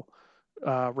 ethical,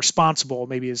 responsible,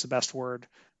 maybe is the best word,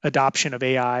 adoption of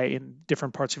AI in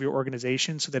different parts of your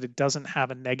organization so that it doesn't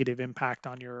have a negative impact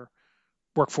on your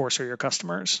workforce or your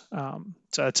customers.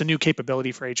 So it's a new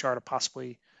capability for HR to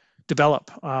possibly develop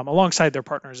alongside their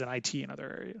partners in IT and other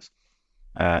areas.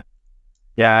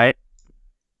 Yeah,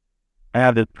 I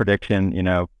have this prediction,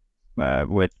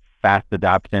 with fast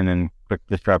adoption and quick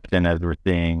disruption as we're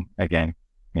seeing again,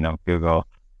 Google.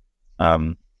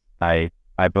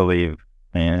 I believe,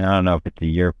 and I don't know if it's a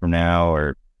year from now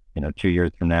or 2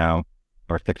 years from now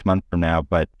or 6 months from now,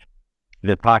 but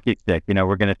the hockey stick,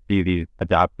 we're going to see these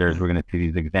adopters, we're going to see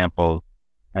these examples,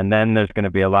 and then there's going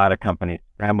to be a lot of companies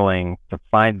scrambling to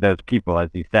find those people, as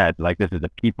you said, like this is a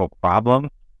people problem,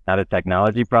 not a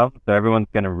technology problem. So everyone's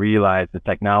going to realize the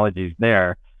technology's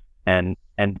there, and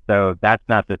so that's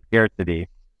not the scarcity.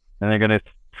 And they're going to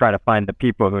try to find the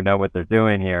people who know what they're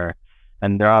doing here,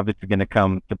 and they're obviously going to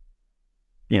come to,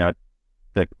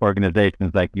 the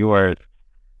organizations like yours,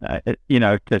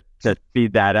 to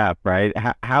speed that up, right?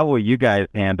 How will you guys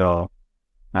handle?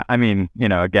 I mean,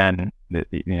 again,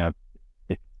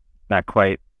 it's not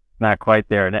quite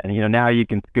there, and now you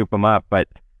can scoop them up, but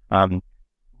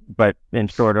in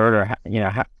short order,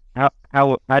 how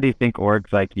do you think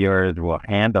orgs like yours will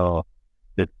handle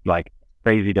this like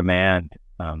crazy demand?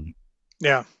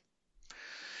 Yeah,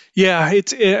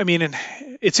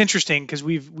 it's interesting because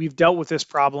we've dealt with this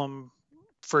problem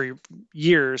for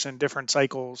years and different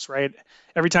cycles, right?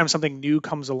 Every time something new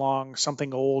comes along,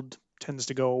 something old tends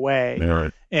to go away. Yeah,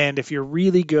 right. And if you're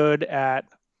really good at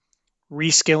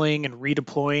reskilling and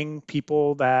redeploying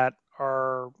people that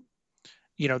are,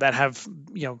 that have,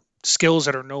 skills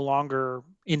that are no longer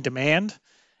in demand,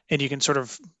 and you can sort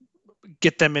of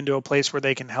get them into a place where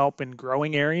they can help in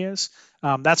growing areas.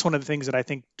 That's one of the things that I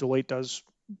think Deloitte does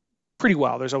pretty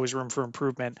well. There's always room for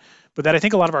improvement, but that I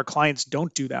think a lot of our clients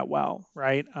don't do that well,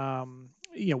 right?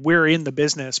 We're in the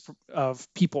business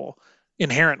of people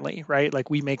inherently, right? Like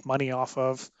we make money off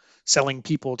of selling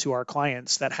people to our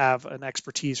clients that have an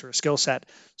expertise or a skill set.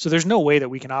 So there's no way that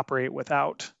we can operate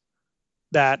without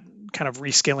that kind of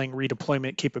reskilling,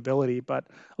 redeployment capability. But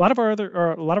a lot of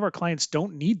our clients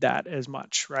don't need that as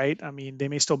much, right? I mean, they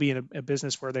may still be in a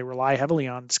business where they rely heavily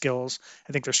on skills.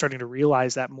 I think they're starting to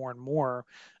realize that more and more,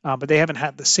 but they haven't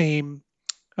had the same.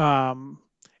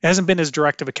 It hasn't been as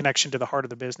direct of a connection to the heart of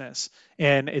the business,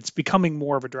 and it's becoming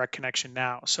more of a direct connection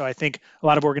now. So I think a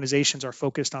lot of organizations are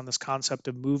focused on this concept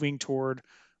of moving toward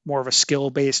more of a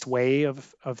skill-based way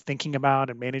of thinking about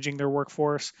and managing their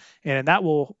workforce. And that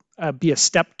will be a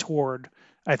step toward,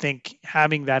 I think,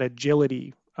 having that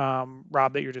agility,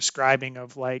 Rob, that you're describing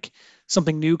of like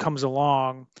something new comes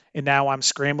along and now I'm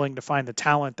scrambling to find the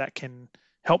talent that can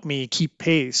help me keep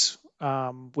pace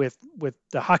with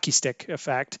the hockey stick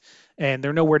effect, and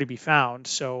they're nowhere to be found.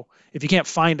 So if you can't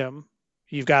find them,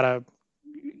 you've got to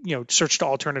search to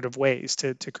alternative ways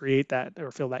to create that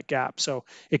or fill that gap. So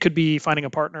it could be finding a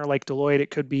partner like Deloitte. It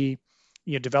could be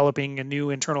developing a new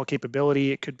internal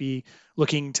capability. It could be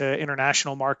looking to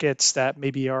international markets that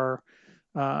maybe are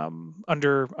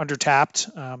under tapped.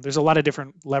 There's a lot of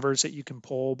different levers that you can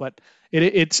pull, but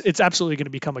it's absolutely going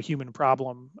to become a human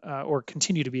problem or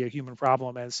continue to be a human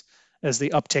problem as the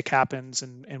uptick happens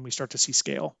and we start to see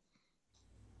scale.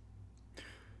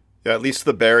 Yeah, at least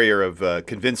the barrier of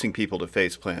convincing people to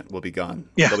faceplant will be gone.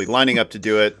 Yeah. They'll be lining up to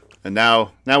do it, and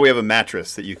now we have a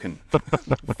mattress that you can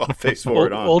face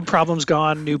forward on. Old problems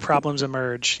gone, new problems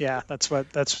emerge. Yeah, that's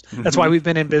why we've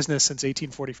been in business since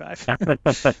 1845.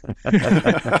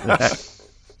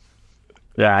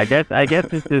 Yeah, I guess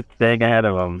it's just staying ahead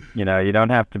of them. You don't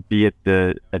have to be at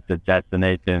the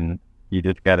destination. You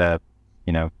just gotta,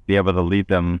 be able to lead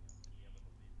them,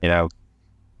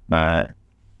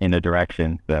 in a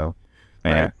direction. So,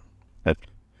 yeah, right.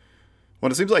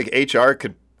 Well, it seems like HR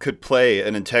could play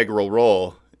an integral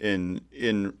role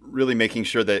in really making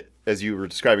sure that, as you were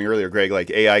describing earlier, Greg, like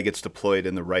AI gets deployed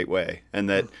in the right way, and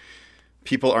that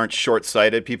people aren't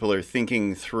short-sighted. People are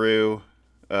thinking through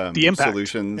the impact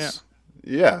solutions.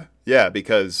 Yeah,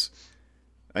 because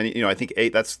I think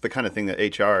that's the kind of thing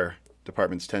that HR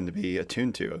departments tend to be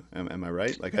attuned to. Am I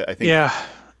right? Like I think. Yeah.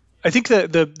 I think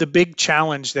the big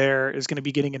challenge there is going to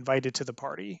be getting invited to the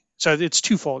party. So it's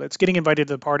twofold. It's getting invited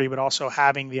to the party, but also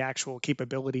having the actual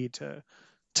capability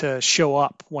to show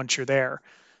up once you're there.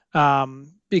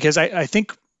 Because I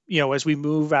think, as we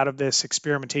move out of this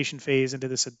experimentation phase into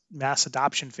this mass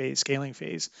adoption phase, scaling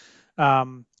phase, it's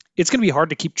going to be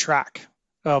hard to keep track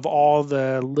of all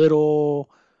the little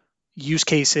use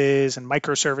cases and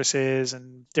microservices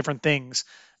and different things.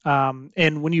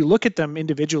 And when you look at them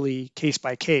individually, case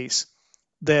by case,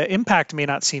 the impact may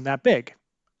not seem that big.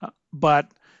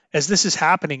 But as this is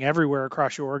happening everywhere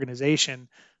across your organization,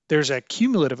 there's a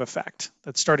cumulative effect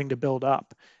that's starting to build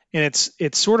up. And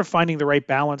it's sort of finding the right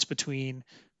balance between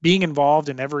being involved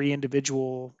in every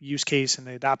individual use case and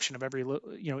the adoption of every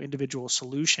individual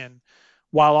solution,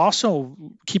 while also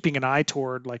keeping an eye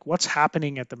toward like what's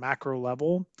happening at the macro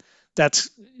level. That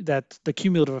the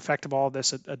cumulative effect of all of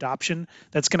this adoption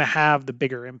that's going to have the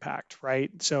bigger impact, right?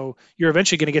 So you're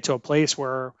eventually going to get to a place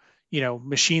where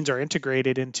machines are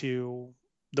integrated into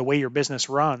the way your business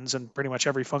runs and pretty much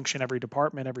every function, every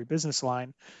department, every business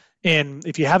line. And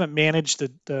if you haven't managed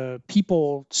the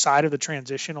people side of the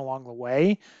transition along the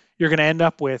way, you're going to end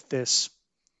up with this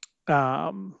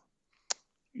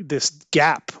this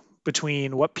gap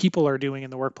between what people are doing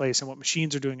in the workplace and what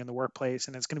machines are doing in the workplace.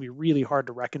 And it's going to be really hard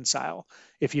to reconcile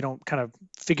if you don't kind of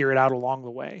figure it out along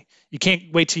the way. You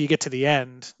can't wait till you get to the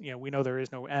end. We know there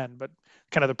is no end, but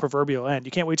kind of the proverbial end.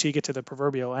 You can't wait till you get to the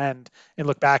proverbial end and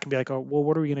look back and be like, oh, well,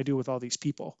 what are we going to do with all these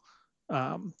people?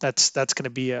 That's going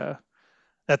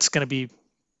to be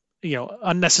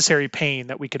unnecessary pain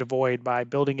that we could avoid by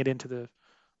building it into the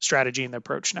strategy and the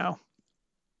approach now.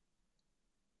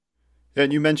 Yeah,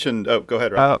 and you mentioned. Oh, go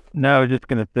ahead, Rob. No, I was just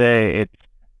going to say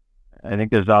I think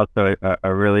there's also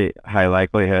a really high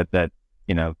likelihood that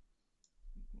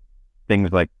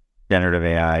things like generative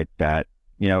AI, chat.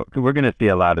 We're going to see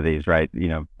a lot of these, right?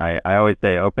 I always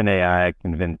say OpenAI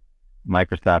convinced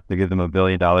Microsoft to give them $1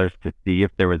 billion to see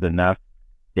if there was enough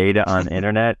data on the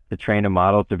internet to train a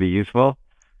model to be useful.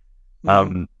 I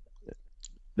would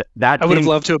have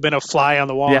loved to have been a fly on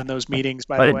the wall in those meetings,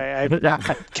 by the way. I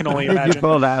can only imagine. You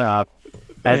pull that off.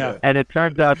 And it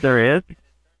turns out there is,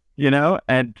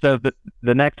 and so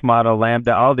the next model,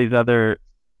 Lambda, all these other,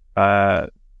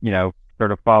 sort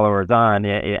of followers on,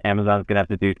 Amazon's going to have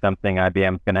to do something,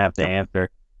 IBM's going to have to answer.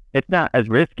 It's not as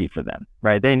risky for them,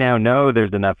 right? They now know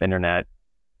there's enough internet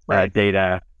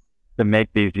data to make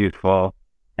these useful.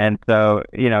 And so,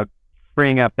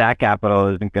 freeing up that capital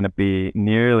isn't going to be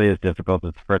nearly as difficult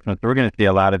as the first one. So we're going to see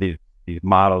a lot of these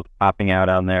models popping out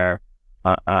on there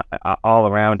all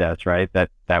around us, right? That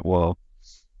will,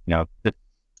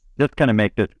 just kind of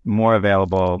make this more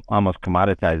available, almost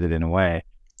commoditize it in a way.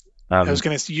 I was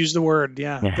going to use the word,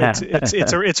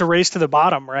 It's a race to the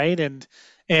bottom, right? And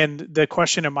the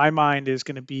question in my mind is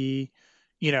going to be,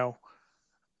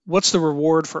 what's the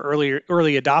reward for early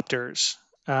adopters?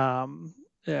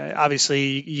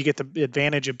 Obviously, you get the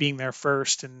advantage of being there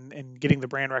first and getting the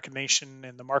brand recognition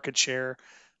and the market share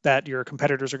that your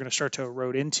competitors are going to start to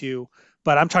erode into.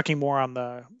 But I'm talking more on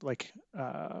the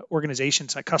organization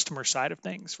side, customer side of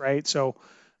things, right? So,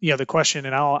 the question,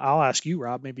 and I'll ask you,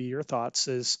 Rob, maybe your thoughts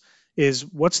is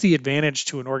what's the advantage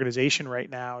to an organization right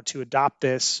now to adopt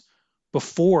this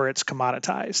before it's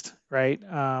commoditized, right?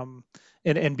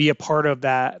 And be a part of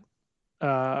that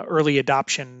early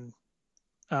adoption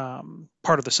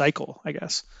part of the cycle, I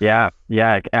guess. Yeah.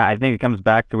 I think it comes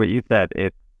back to what you said.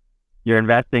 You're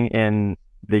investing in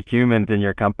the humans in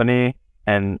your company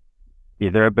and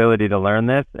their ability to learn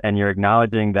this, and you're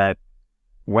acknowledging that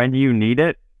when you need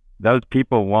it, those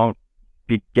people won't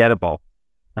be gettable,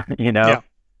 Yeah.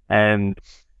 And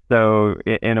so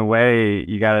in a way,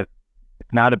 it's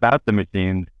not about the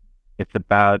machines. It's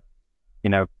about,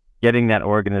 getting that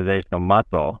organizational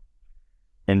muscle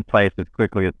in place as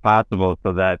quickly as possible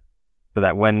so that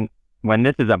when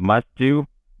this is a must do,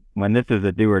 when this is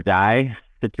a do or die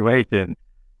situation,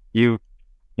 you're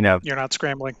not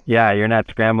scrambling. Yeah, you're not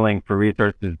scrambling for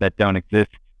resources that don't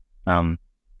exist. Because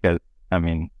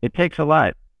it takes a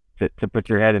lot to put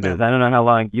your head into this. I don't know how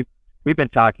long we've been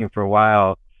talking for a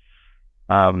while.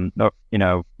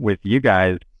 With you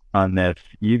guys on this,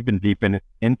 you've been deep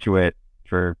into it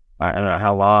for I don't know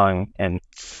how long, and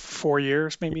 4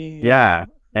 years maybe. Yeah,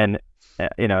 and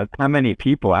how many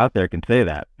people out there can say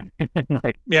that?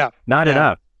 Not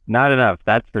enough.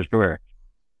 That's for sure.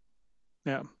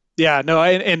 Yeah, no,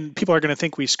 and people are going to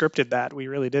think we scripted that. We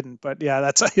really didn't, but yeah,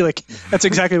 that's that's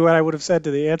exactly what I would have said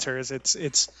to the answer. Is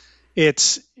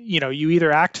it's you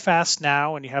either act fast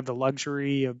now and you have the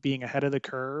luxury of being ahead of the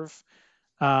curve,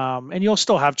 and you'll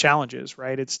still have challenges,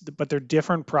 right? But they're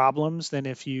different problems than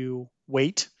if you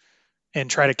wait and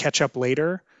try to catch up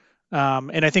later.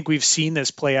 And I think we've seen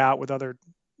this play out with other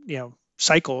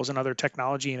cycles and other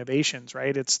technology innovations,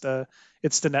 right? It's the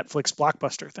Netflix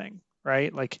Blockbuster thing,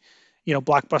 right? Like,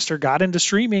 Blockbuster got into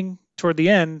streaming toward the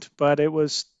end, but it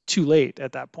was too late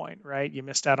at that point, right? You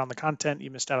missed out on the content,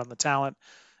 you missed out on the talent.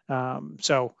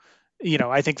 So,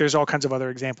 I think there's all kinds of other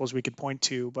examples we could point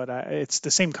to, but it's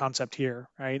the same concept here,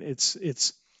 right?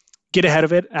 It's get ahead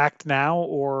of it, act now,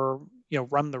 or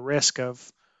run the risk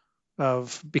of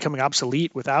becoming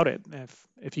obsolete without it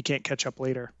if you can't catch up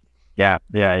later. Yeah,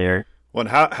 you're. Well,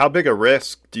 and how big a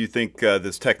risk do you think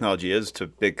this technology is to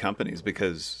big companies?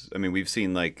 Because, I mean, we've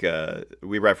seen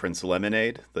we reference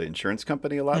Lemonade, the insurance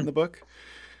company, a lot in the book,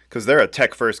 because they're a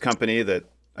tech-first company that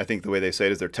I think the way they say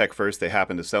it is they're tech-first. They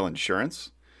happen to sell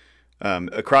insurance.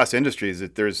 Across industries,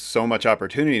 there's so much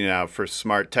opportunity now for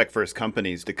smart tech-first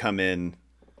companies to come in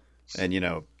and,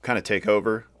 kind of take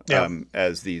over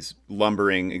as these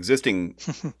lumbering existing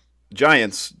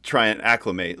giants try and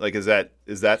acclimate. Like, is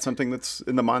that something that's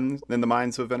in the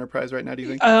minds of enterprise right now, do you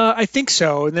think? I think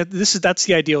so. And that's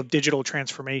the ideal of digital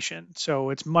transformation.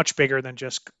 So it's much bigger than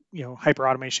just, hyper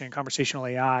automation and conversational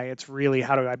AI. It's really,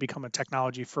 how do I become a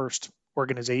technology first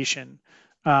organization?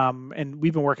 And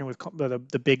we've been working with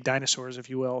the big dinosaurs, if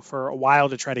you will, for a while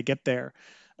to try to get there.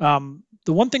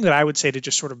 The one thing that I would say to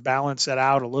just sort of balance that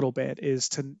out a little bit is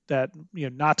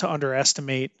not to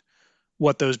underestimate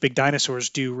what those big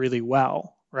dinosaurs do really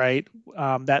well, right?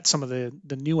 That some of the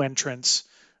new entrants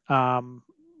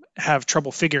have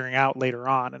trouble figuring out later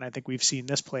on, and I think we've seen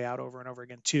this play out over and over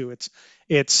again too.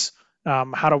 It's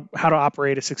how to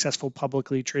operate a successful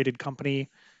publicly traded company,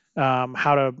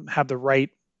 how to have the right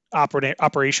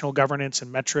operational governance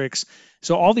and metrics.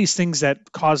 So all these things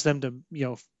that cause them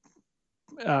to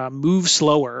move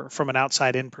slower from an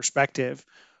outside in perspective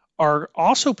are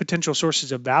also potential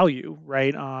sources of value,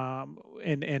 right?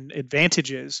 And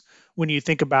advantages when you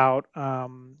think about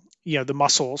the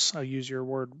muscles. I'll use your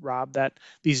word, Rob, that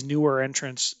these newer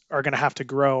entrants are going to have to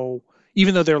grow,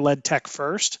 even though they're led tech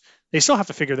first. They still have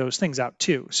to figure those things out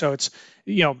too. So it's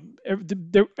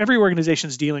every organization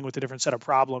is dealing with a different set of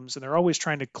problems, and they're always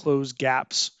trying to close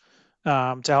gaps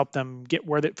to help them get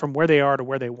from where they are to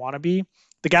where they want to be.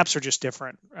 The gaps are just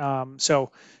different.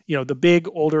 So the big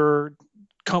older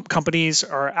companies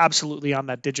are absolutely on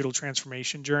that digital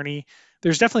transformation journey.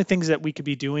 There's definitely things that we could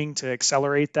be doing to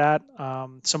accelerate that.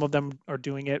 Some of them are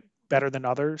doing it better than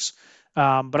others.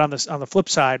 But on the flip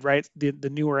side, right, the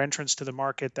newer entrants to the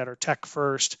market that are tech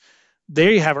first,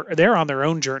 they're on their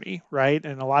own journey, right?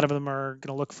 And a lot of them are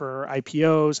going to look for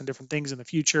IPOs and different things in the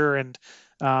future. And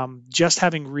just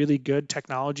having really good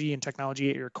technology and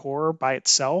technology at your core by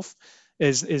itself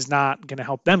is not going to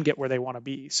help them get where they want to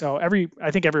be. So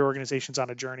I think every organization's on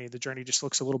a journey. The journey just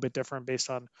looks a little bit different based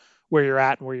on where you're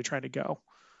at and where you're trying to go.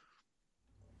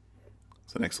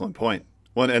 That's an excellent point.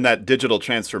 Well, and that digital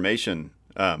transformation,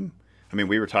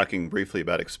 we were talking briefly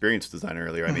about experience design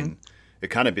earlier. I mean, it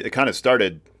kind of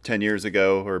started 10 years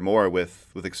ago or more with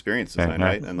experience design,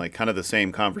 right? And like kind of the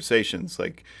same conversations,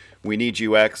 like we need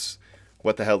UX.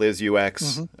 What the hell is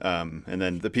UX? And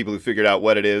then the people who figured out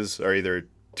what it is are either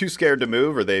too scared to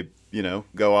move, or they,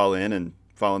 go all in and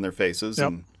fall on their faces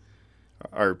and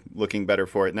are looking better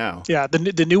for it now. Yeah,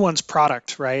 the new one's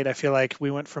product, right? I feel like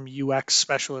we went from UX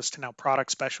specialist to now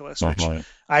product specialist, which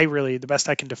the best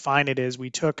I can define it is we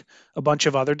took a bunch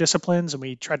of other disciplines and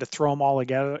we tried to throw them all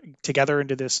together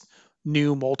into this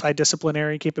new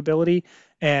multidisciplinary capability.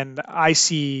 And I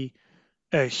see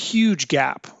a huge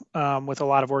gap with a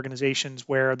lot of organizations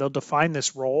where they'll define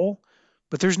this role,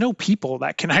 but there's no people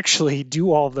that can actually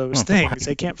do all those things.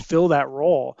 They can't fill that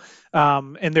role.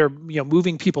 And they're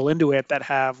moving people into it that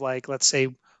have, like, let's say,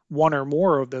 one or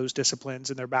more of those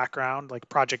disciplines in their background, like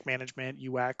project management,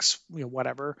 UX,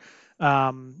 whatever,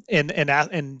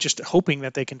 and just hoping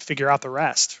that they can figure out the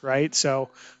rest, right? So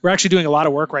we're actually doing a lot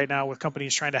of work right now with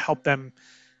companies trying to help them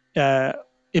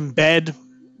embed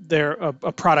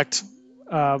a product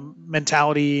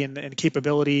mentality and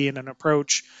capability and an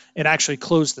approach, and actually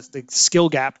close the skill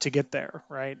gap to get there,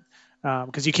 right?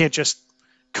 Because you can't just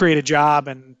create a job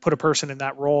and put a person in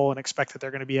that role and expect that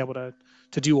they're going to be able to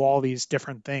do all these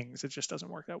different things. It just doesn't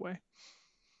work that way.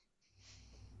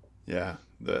 Yeah,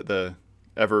 the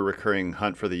ever recurring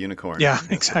hunt for the unicorn. Yeah,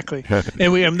 exactly.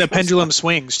 And the pendulum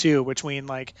swings too between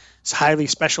like highly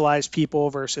specialized people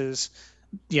versus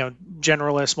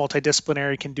generalist,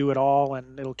 multidisciplinary, can do it all,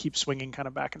 and it'll keep swinging kind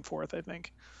of back and forth, I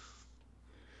think.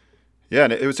 Yeah,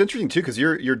 and it was interesting too because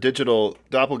your digital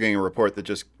doppelganger report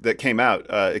that came out,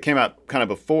 it came out kind of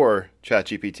before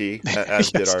ChatGPT,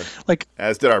 as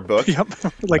yes, did our book. Yep,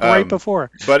 right before.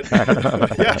 But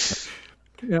yeah,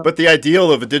 Yep. but the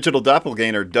ideal of a digital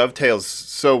doppelganger dovetails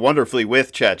so wonderfully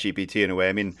with ChatGPT in a way.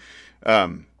 I mean,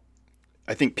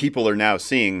 I think people are now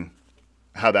seeing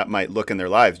how that might look in their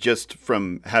lives just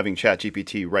from having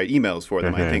ChatGPT write emails for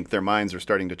them. I think their minds are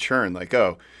starting to churn, like,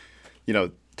 oh,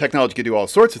 technology could do all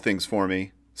sorts of things for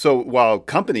me. So while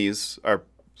companies are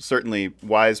certainly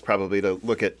wise probably to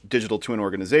look at digital twin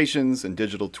organizations and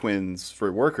digital twins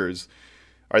for workers,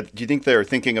 do you think they're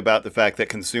thinking about the fact that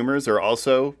consumers are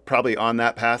also probably on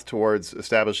that path towards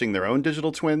establishing their own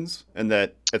digital twins, and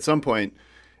that at some point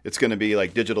it's going to be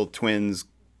like digital twins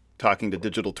talking to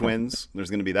digital twins? There's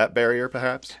going to be that barrier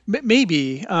perhaps?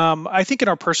 Maybe. I think in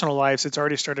our personal lives, it's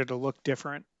already started to look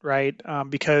different, right?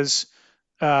 Because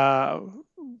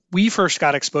we first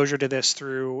got exposure to this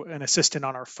through an assistant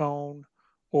on our phone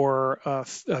or a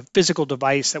physical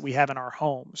device that we have in our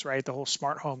homes, right? The whole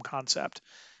smart home concept.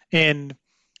 And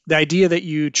the idea that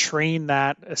you train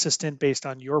that assistant based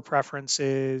on your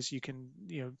preferences, you can,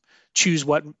 choose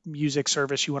what music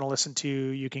service you want to listen to.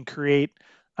 You can create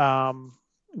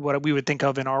what we would think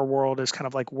of in our world as kind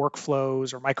of like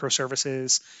workflows or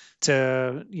microservices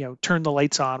to, turn the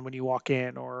lights on when you walk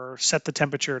in or set the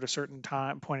temperature at a certain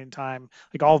point in time.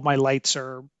 Like all of my lights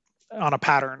are on a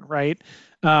pattern, right?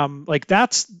 Like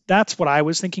that's what I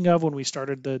was thinking of when we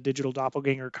started the digital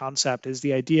doppelganger concept, is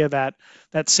the idea that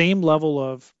that same level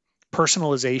of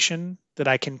personalization that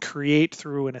I can create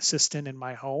through an assistant in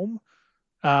my home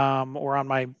or on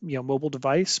my mobile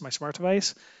device, my smart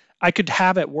device, I could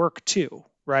have at work too,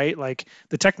 right? Like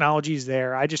the technology is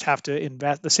there. I just have to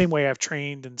invest the same way I've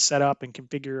trained and set up and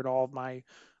configured all of my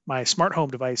smart home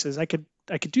devices. I could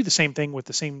do the same thing with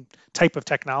the same type of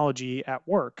technology at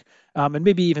work, and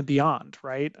maybe even beyond,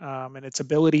 right? And its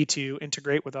ability to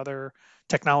integrate with other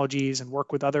technologies and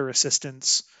work with other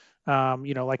assistants.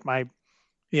 Like my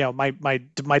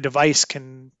device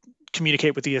can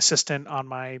communicate with the assistant on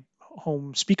my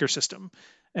home speaker system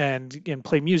and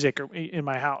play music in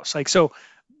my house. Like, so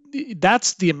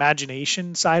that's the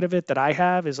imagination side of it that I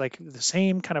have, is like the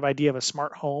same kind of idea of a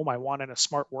smart home I want in a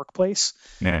smart workplace.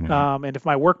 And if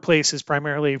my workplace is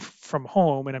primarily from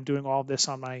home and I'm doing all of this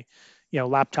on my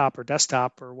laptop or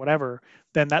desktop or whatever,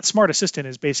 then that smart assistant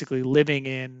is basically living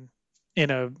in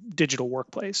a digital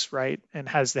workplace, right? And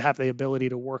have the ability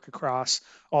to work across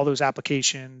all those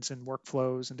applications and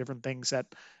workflows and different things that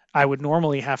I would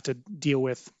normally have to deal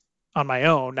with on my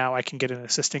own. Now I can get an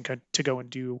assistant to go and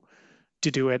do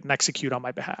it and execute on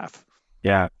my behalf.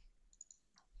 Yeah.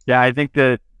 I think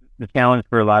the challenge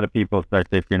for a lot of people,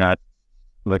 especially if you're not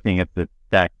looking at the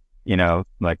tech,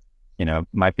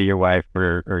 might be your wife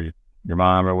or your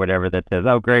mom or whatever that says,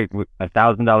 "Oh, great,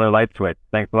 $1,000 light switch.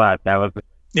 Thanks a lot. That was."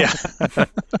 Yeah.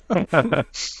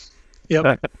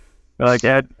 Yep.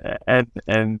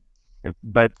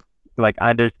 But like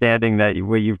understanding that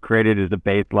what you've created is a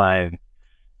baseline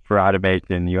for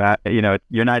automation.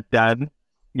 You're not done.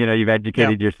 You've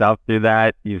educated yourself through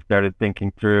that. You've started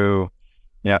thinking through,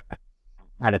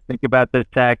 how to think about this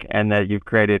tech, and that you've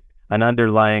created an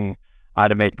underlying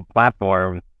automation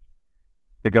platform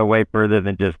to go way further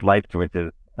than just light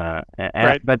switches.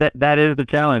 Right. But that is the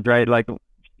challenge, right? Like,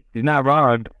 he's not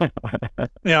wrong.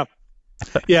 Yeah.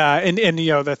 Yeah, and the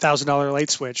 $1,000 light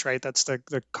switch, right? That's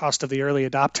the cost of the early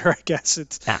adopter, I guess.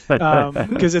 It's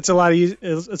because it's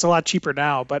a lot cheaper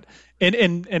now. But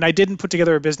and I didn't put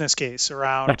together a business case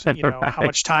around how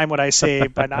much time would I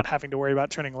save by not having to worry about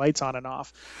turning lights on and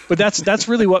off. But that's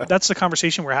really that's the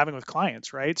conversation we're having with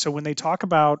clients, right? So when they talk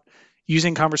about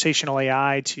using conversational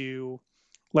AI to,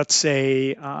 let's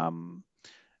say,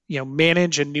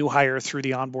 manage a new hire through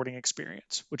the onboarding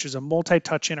experience, which is a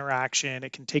multi-touch interaction.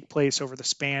 It can take place over the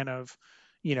span of,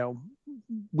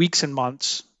 weeks and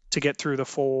months to get through the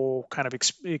full kind of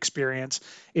experience.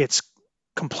 It's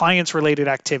compliance related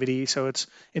activity. So it's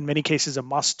in many cases a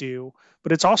must do,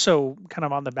 but it's also kind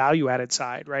of on the value added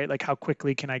side, right? Like how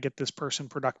quickly can I get this person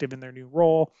productive in their new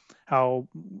role? How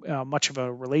much of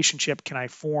a relationship can I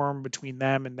form between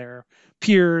them and their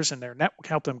peers and their network,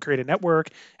 help them create a network?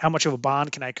 How much of a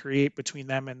bond can I create between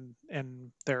them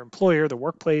and their employer, the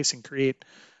workplace, and create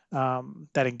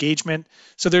that engagement?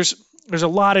 So there's a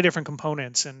lot of different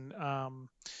components, and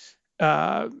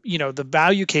the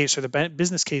value case or the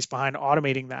business case behind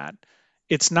automating that,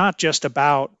 it's not just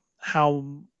about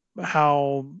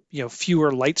how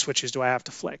fewer light switches do I have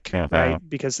to flick, right?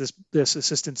 Because this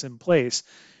assistant's in place.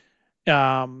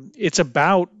 It's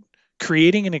about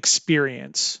creating an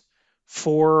experience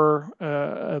for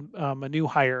a new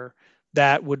hire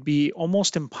that would be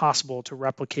almost impossible to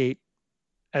replicate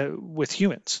with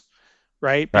humans,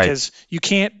 right? Right. Because you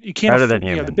can't Better than afford, the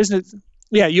human. business.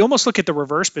 Yeah, you almost look at the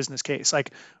reverse business case,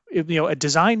 like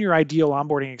design your ideal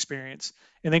onboarding experience,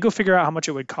 and then go figure out how much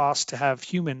it would cost to have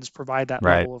humans provide that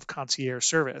Right. level of concierge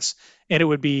service, and it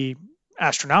would be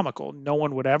astronomical. No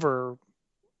one would ever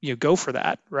go for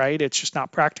that, right? It's just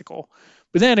not practical.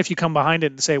 But then if you come behind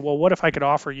it and say, well, what if I could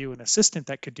offer you an assistant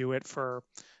that could do it for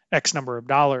X number of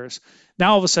dollars?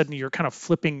 Now all of a sudden you're kind of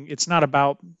flipping. It's not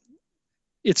about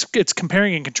it's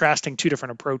comparing and contrasting two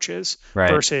different approaches Right.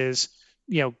 versus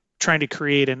trying to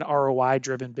create an ROI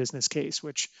driven business case,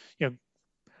 which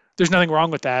there's nothing wrong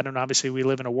with that. And obviously we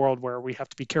live in a world where we have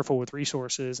to be careful with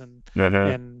resources and Uh-huh.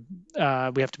 and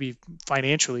we have to be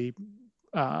financially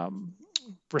um,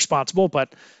 responsible,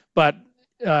 but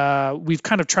we've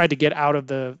kind of tried to get out of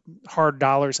the hard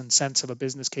dollars and cents of a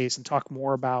business case and talk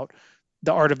more about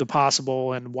the art of the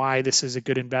possible and why this is a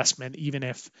good investment, even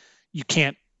if you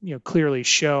can't clearly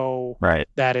show Right.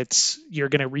 that you're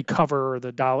going to recover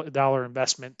the dollar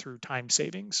investment through time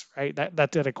savings, right?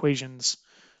 That equation's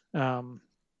um,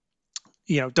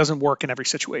 doesn't work in every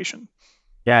situation.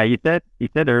 Yeah, you said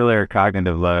earlier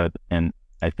cognitive load, and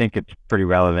I think it's pretty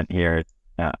relevant here.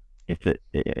 Uh,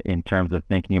 in terms of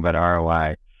thinking about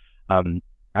ROI. Um,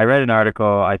 I read an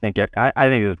article. I think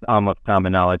it's almost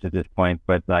common knowledge at this point,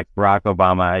 but like Barack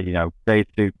Obama, gray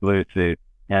suit, blue suit,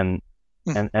 and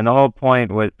Hmm. and the whole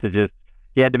point was to just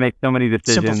he had to make so many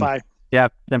decisions. Simplify. Yeah,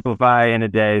 simplify in a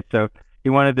day. So he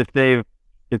wanted to save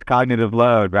his cognitive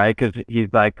load, right? Because he's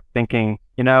like thinking,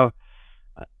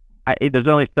 there's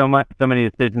only so many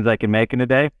decisions I can make in a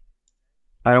day.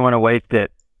 I don't want to waste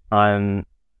it on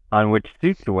which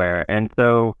suit to wear. And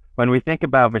so when we think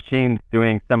about machines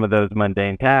doing some of those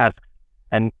mundane tasks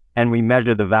and we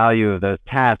measure the value of those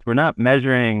tasks, we're not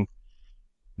measuring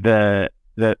the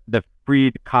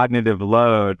freed cognitive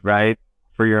load, right,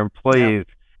 for your Yeah. employees,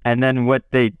 and then what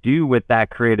they do with that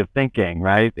creative thinking,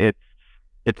 right?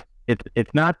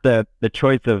 It's not the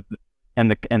choice of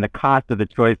and the cost of the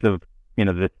choice of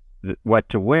the what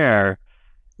to wear.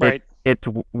 Right. It's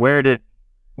where did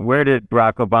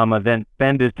Barack Obama then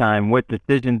spend his time? What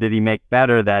decision did he make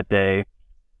better that day?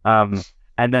 Um,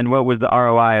 and then what was the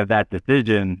ROI of that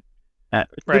decision? Right.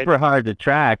 Super hard to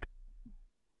track,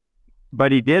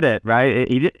 but he did it, right?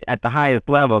 He did at the highest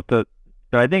level. So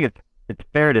I think it's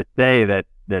fair to say that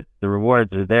the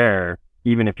rewards are there,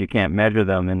 even if you can't measure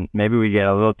them. And maybe we get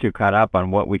a little too caught up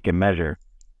on what we can measure.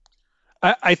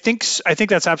 I think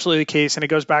that's absolutely the case, and it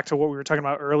goes back to what we were talking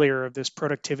about earlier of this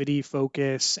productivity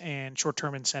focus and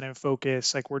short-term incentive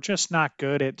focus. Like we're just not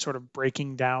good at sort of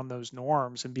breaking down those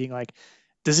norms and being like,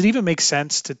 does it even make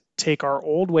sense to take our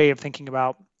old way of thinking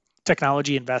about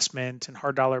technology investment and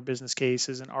hard dollar business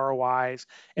cases and ROIs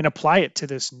and apply it to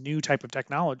this new type of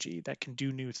technology that can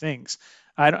do new things?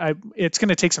 It's going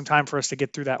to take some time for us to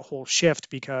get through that whole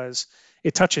shift because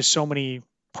it touches so many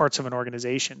parts of an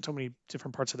organization, so many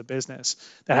different parts of the business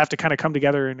that have to kind of come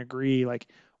together and agree, like,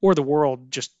 or the world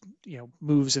just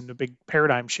moves into a big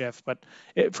paradigm shift. But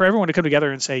for everyone to come together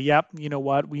and say, yep, you know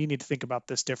what, we need to think about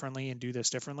this differently and do this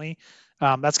differently,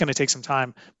 that's going to take some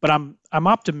time. But I'm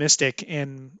optimistic,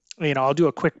 and I'll do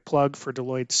a quick plug for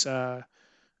Deloitte's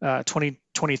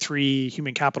 2023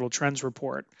 Human Capital Trends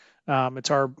Report.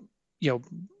 It's our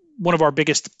one of our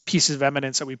biggest pieces of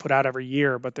evidence that we put out every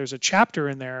year, but there's a chapter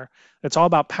in there that's all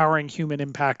about powering human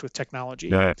impact with technology.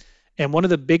 Yeah. And one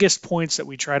of the biggest points that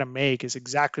we try to make is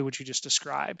exactly what you just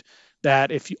described,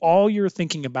 that if all you're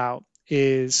thinking about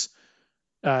is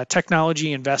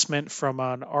technology investment from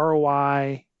an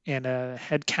ROI and a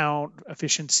headcount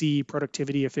efficiency,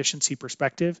 productivity efficiency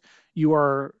perspective, you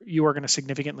are going to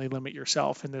significantly limit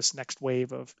yourself in this next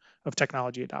wave of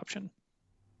technology adoption.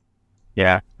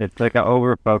 Yeah, it's like an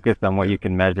over focus on what you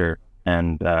can measure,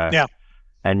 and Yeah.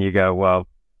 and you go, well,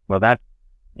 that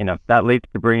leads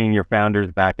to bringing your founders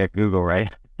back at Google,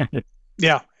 right?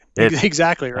 Yeah, It,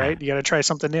 exactly, right. You got to try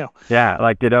something new. yeah,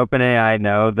 like did OpenAI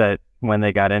know that when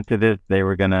they got into this, they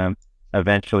were gonna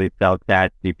eventually sell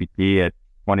ChatGPT at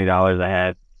 $20 a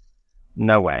head?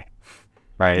 No way,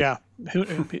 right? Yeah.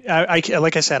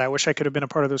 Like I said, I wish I could have been a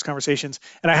part of those conversations.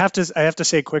 And I have to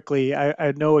say quickly,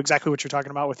 I know exactly what you're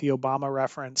talking about with the Obama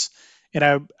reference.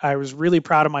 And I was really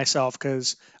proud of myself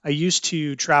because I used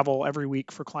to travel every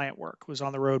week for client work, was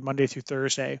on the road Monday through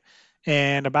Thursday.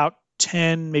 And about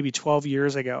 10, maybe 12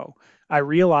 years ago, I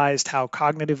realized how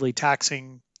cognitively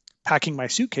taxing packing my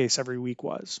suitcase every week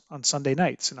was on Sunday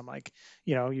nights. And I'm like,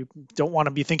 you don't want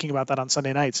to be thinking about that on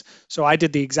Sunday nights. So I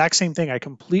did the exact same thing. I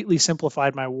completely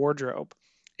simplified my wardrobe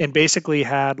and basically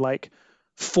had like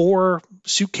 4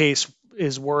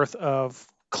 suitcases worth of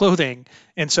clothing.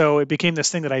 And so it became this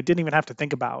thing that I didn't even have to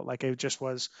think about. Like it just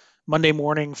was Monday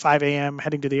morning, 5 a.m.,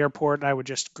 heading to the airport, and I would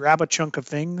just grab a chunk of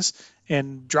things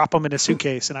and drop them in a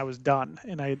suitcase, and I was done.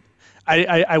 And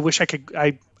I wish I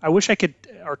could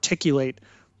articulate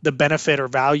the benefit or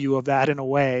value of that in a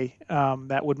way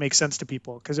that would make sense to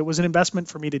people, because it was an investment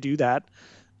for me to do that.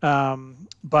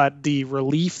 But the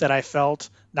relief that I felt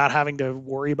not having to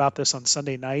worry about this on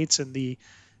Sunday nights, and the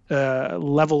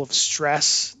level of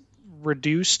stress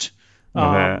reduced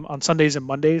on Sundays and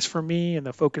Mondays for me, and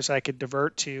the focus I could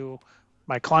divert to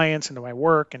my clients and to my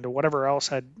work and to whatever else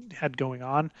had going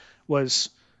on, was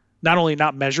not only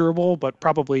not measurable, but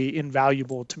probably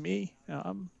invaluable to me.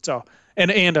 I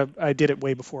did it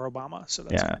way before Obama, so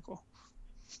that's kind of cool.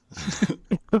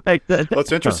 Well,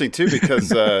 it's interesting too, because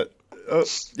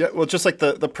just like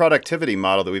the productivity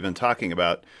model that we've been talking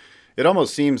about, it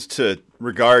almost seems to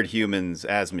regard humans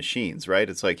as machines, right?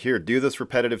 It's like, here, do this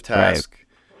repetitive task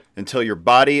until your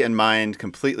body and mind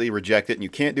completely reject it and you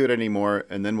can't do it anymore,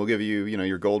 and then we'll give you,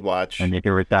 your gold watch, and you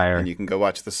can retire, and you can go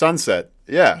watch the sunset.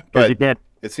 Yeah, but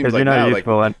it seems like now,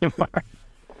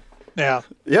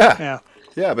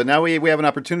 but now we have an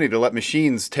opportunity to let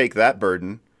machines take that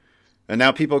burden, and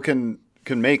now people can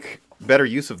make better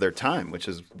use of their time, which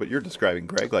is what you're describing,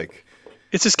 Greg. Like,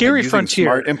 it's a scary frontier.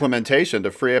 Smart implementation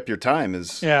to free up your time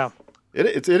is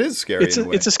it is scary.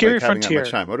 It's a scary frontier. That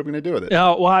much time. What are we going to do with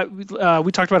it?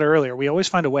 We talked about it earlier. We always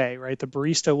find a way, right? The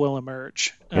barista will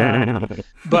emerge,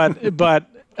 but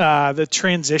the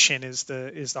transition is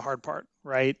the hard part,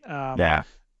 right?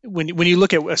 When you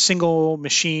look at a single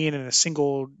machine and a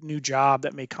single new job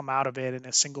that may come out of it, and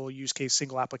a single use case,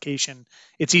 single application,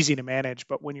 it's easy to manage.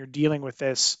 But when you're dealing with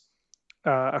this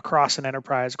across an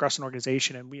enterprise, across an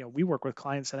organization, and we work with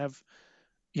clients that have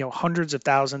hundreds of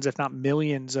thousands, if not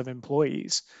millions, of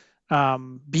employees,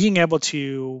 being able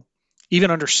to even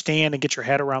understand and get your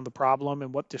head around the problem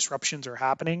and what disruptions are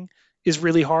happening is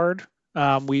really hard.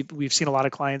 We've seen a lot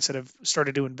of clients that have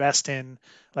started to invest in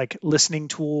like listening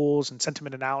tools and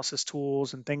sentiment analysis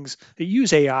tools and things that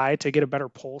use AI to get a better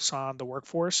pulse on the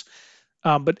workforce.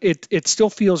 But it still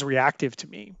feels reactive to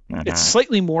me. It's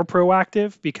slightly more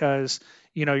proactive, because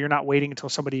you're not waiting until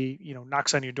somebody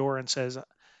knocks on your door and says,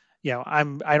 I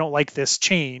don't like this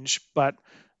change. But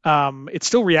it's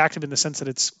still reactive in the sense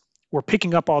that we're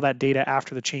picking up all that data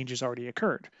after the change has already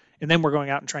occurred, and then we're going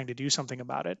out and trying to do something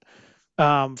about it.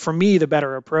 For me, the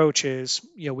better approach is,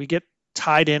 we get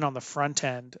tied in on the front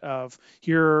end of,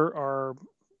 here are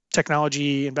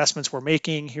technology investments we're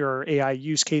making, here are AI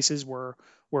use cases we're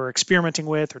experimenting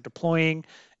with or deploying,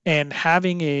 and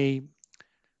having a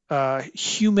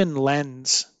human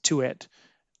lens to it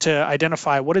to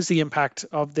identify what is the impact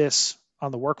of this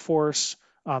on the workforce,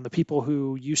 on the people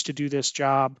who used to do this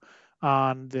job,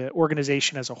 on the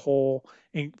organization as a whole,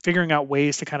 and figuring out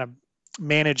ways to kind of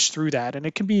manage through that. And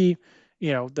it can be,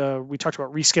 we talked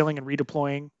about rescaling and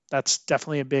redeploying. That's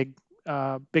definitely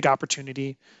a big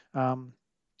opportunity.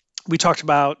 We talked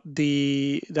about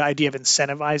the idea of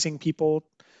incentivizing people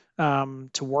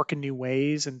to work in new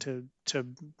ways and to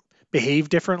behave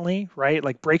differently, right?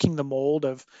 Like breaking the mold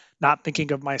of not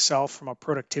thinking of myself from a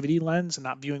productivity lens and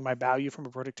not viewing my value from a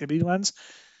productivity lens.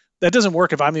 That doesn't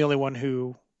work if I'm the only one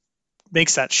who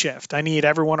makes that shift. I need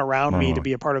everyone around me to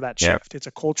be a part of that shift. It's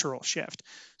a cultural shift.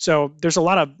 So there's a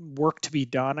lot of work to be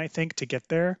done, I think, to get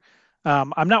there.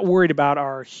 I'm not worried about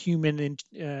our human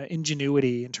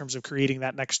ingenuity in terms of creating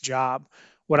that next job.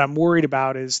 What I'm worried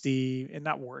about is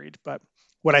but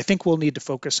what I think we'll need to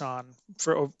focus on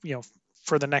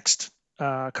for the next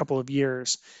couple of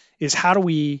years is, how do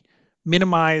we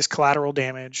minimize collateral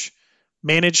damage,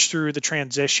 manage through the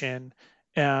transition,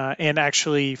 and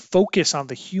actually focus on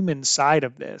the human side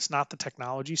of this, not the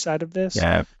technology side of this.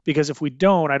 Because if we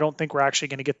don't, I don't think we're actually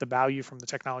going to get the value from the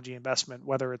technology investment,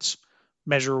 whether it's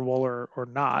measurable or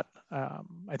not.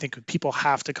 I think people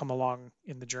have to come along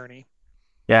in the journey.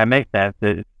 Yeah, it makes sense.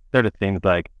 It sort of seems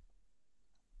like,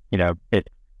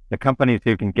 the companies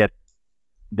who can get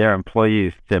their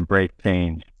employees to embrace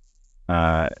change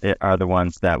are the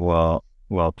ones that will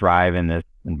thrive in this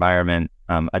environment.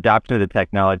 Adoption of the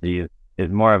technology is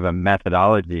more of a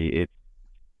methodology. It's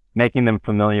making them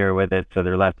familiar with it so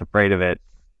they're less afraid of it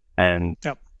and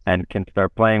can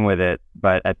start playing with it.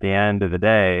 But at the end of the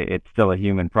day, it's still a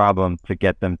human problem to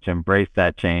get them to embrace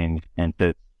that change and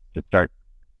to start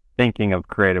thinking of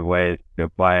creative ways to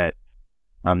apply it.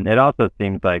 It also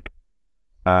seems like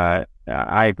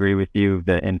I agree with you.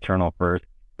 The internal first,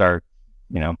 start,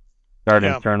 start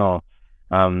Yeah. internal.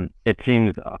 It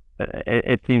seems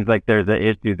like there's an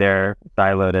issue there,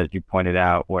 siloed, as you pointed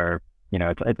out, where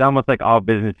it's almost like all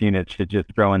business units should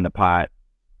just throw in the pot,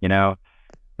 so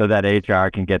that HR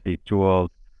can get these tools,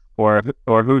 or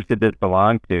who should this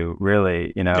belong to,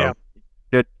 really? Yeah.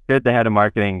 Should the head of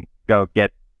marketing go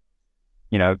get,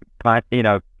 talk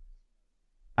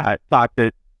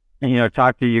to,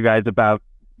 talk to you guys about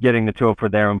getting the tool for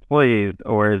their employees,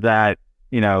 or is that,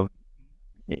 is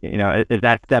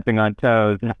that stepping on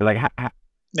toes? Like,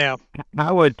 Yeah.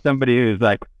 how would somebody who's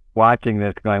like watching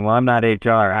this going, well, I'm not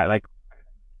HR,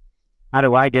 how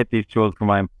do I get these tools for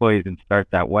my employees and start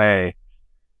that way?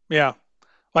 Yeah.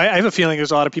 Well, I have a feeling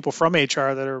there's a lot of people from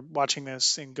HR that are watching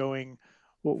this and going,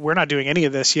 well, we're not doing any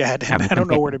of this yet, and I don't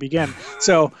know where to begin.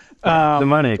 So, the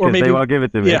money, because they won't give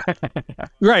it to me. Yeah,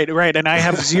 right. And I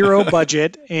have zero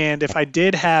budget, and if I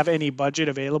did have any budget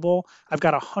available, I've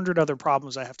got 100 other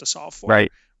problems I have to solve for.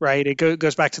 Right. It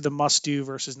goes back to the must do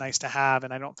versus nice to have,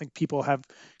 and I don't think people have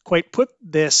quite put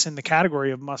this in the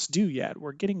category of must do yet.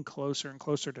 We're getting closer and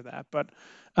closer to that, but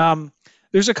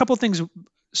there's a couple things.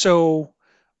 So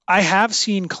I have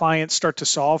seen clients start to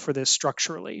solve for this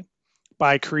structurally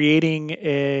by creating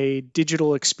a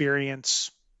digital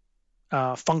experience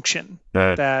function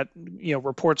that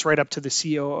reports right up to the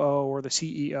COO or the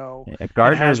CEO. Yeah,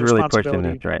 Gartner's really pushing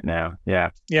this right now.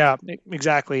 Yeah,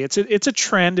 exactly. It's a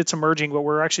trend. It's emerging, but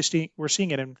we're actually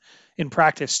seeing it in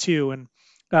practice too. And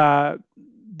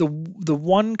the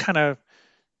one kind of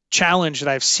challenge that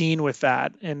I've seen with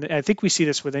that, and I think we see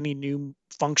this with any new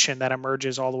function that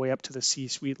emerges all the way up to the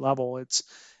C-suite level.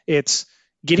 It's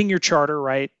getting your charter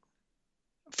right,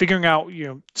 figuring out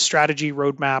strategy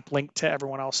roadmap linked to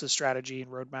everyone else's strategy and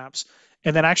roadmaps,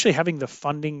 and then actually having the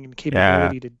funding and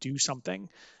capability to do something.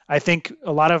 I think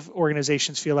a lot of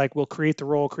organizations feel like we'll create the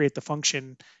role, create the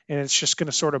function, and it's just going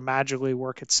to sort of magically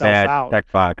work itself out.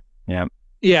 Tech box.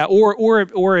 Yeah,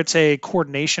 or it's a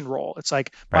coordination role. It's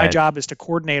like my job is to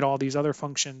coordinate all these other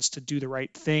functions to do the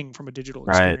right thing from a digital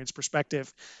experience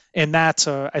perspective, and that's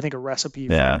I think a recipe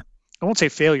for, I won't say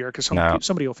failure, because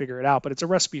somebody will figure it out, but it's a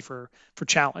recipe for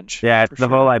challenge. Yeah, it's the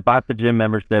whole, I bought the gym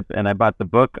membership and I bought the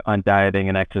book on dieting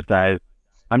and exercise.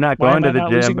 I'm not going to the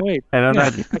gym, and I'm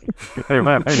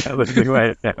not losing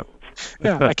weight.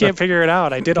 Yeah, I can't figure it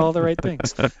out. I did all the right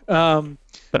things.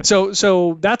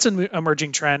 So that's an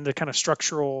emerging trend, the kind of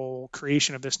structural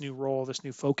creation of this new role, this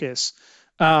new focus.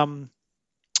 But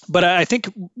I think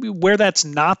where that's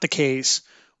not the case,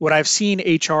 what I've seen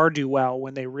HR do well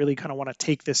when they really kind of want to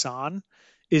take this on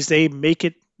is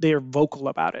they're vocal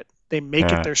about it. They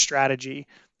make it their strategy.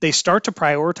 They start to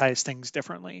prioritize things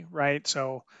differently, right?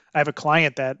 So I have a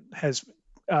client that has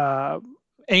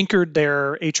anchored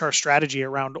their HR strategy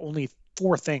around only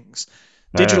 4 things.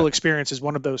 Digital experience is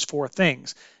one of those 4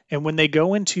 things. And when they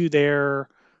go into their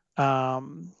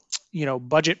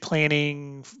budget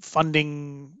planning,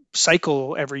 funding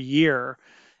cycle every year,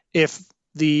 if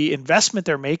the investment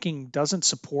they're making doesn't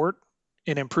support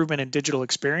an improvement in digital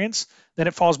experience, then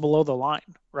it falls below the line,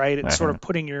 right? It's sort of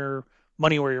putting your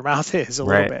money where your mouth is a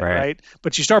little bit, right?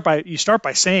 But you start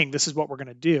by saying, this is what we're going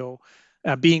to do,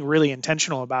 being really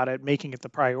intentional about it, making it the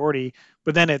priority.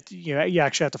 But then you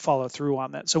actually have to follow through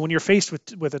on that. So when you're faced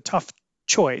with a tough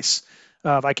choice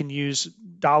of, I can use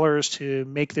dollars to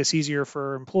make this easier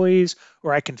for employees,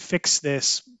 or I can fix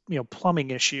this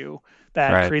plumbing issue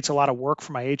that creates a lot of work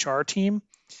for my HR team.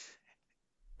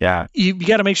 Yeah, you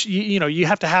got to make sure you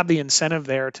have to have the incentive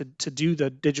there to do the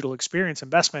digital experience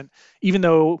investment, even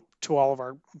though, to all of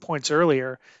our points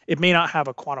earlier, it may not have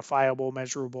a quantifiable,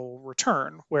 measurable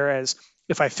return. Whereas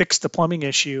if I fix the plumbing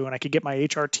issue and I could get my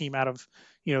HR team out of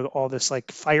all this like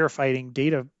firefighting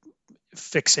data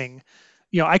fixing,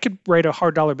 I could write a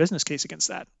hard dollar business case against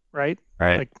that, right?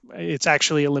 Like, it's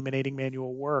actually eliminating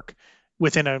manual work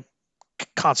within a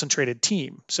concentrated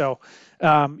team. So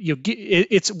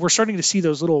we're starting to see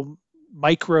those little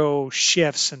micro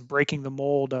shifts and breaking the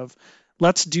mold of,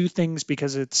 let's do things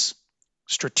because it's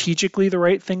strategically the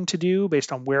right thing to do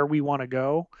based on where we want to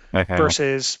go,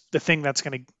 versus the thing that's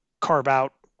going to carve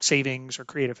out savings or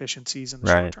create efficiencies in the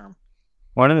short term.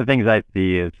 One of the things I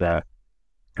see is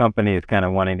companies kind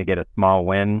of wanting to get a small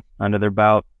win under their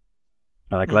belt.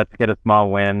 Like, let's get a small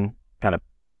win, kind of,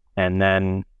 and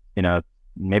then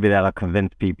maybe that'll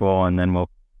convince people, and then we'll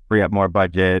free up more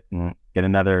budget and get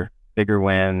another bigger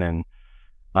win.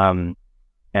 And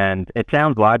it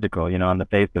sounds logical, on the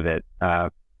face of it.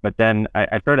 But then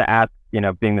I sort of ask,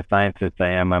 being the scientist I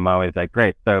am, I'm always like,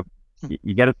 great. So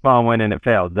you get a small win and it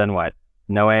fails. Then what?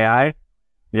 No AI?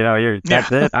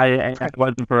 That's it. It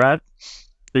wasn't for us.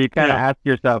 So you kind of ask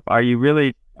yourself, are you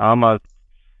really almost,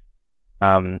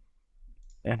 going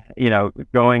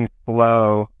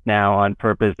slow now on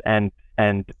purpose and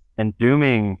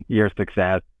dooming your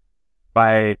success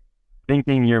by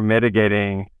thinking you're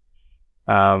mitigating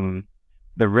the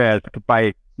risk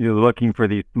by looking for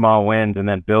these small wins and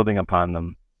then building upon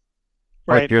them?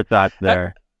 Right. What's your thoughts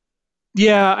there?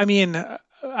 Yeah, I mean,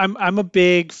 I'm a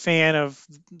big fan of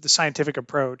the scientific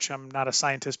approach. I'm not a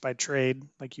scientist by trade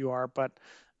like you are, but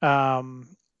um,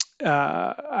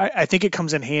 I think it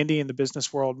comes in handy in the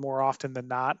business world more often than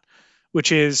not,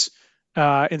 which is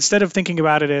instead of thinking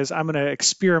about it as I'm going to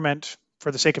experiment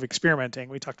for the sake of experimenting,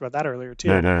 we talked about that earlier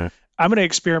too. I'm going to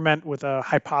experiment with a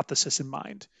hypothesis in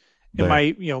mind. And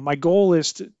my goal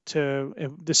is to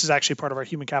this is actually part of our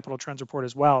human capital trends report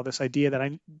as well. This idea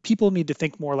that people need to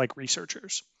think more like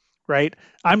researchers, right?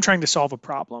 I'm trying to solve a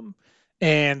problem.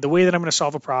 And the way that I'm going to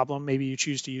solve a problem, maybe you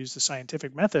choose to use the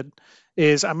scientific method,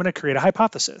 is I'm going to create a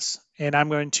hypothesis and I'm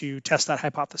going to test that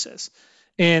hypothesis.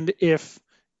 And if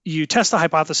you test the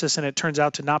hypothesis and it turns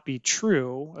out to not be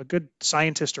true, a good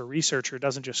scientist or researcher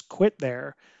doesn't just quit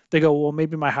there. They go, well,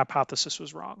 maybe my hypothesis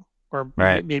was wrong, or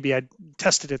maybe I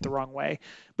tested it the wrong way.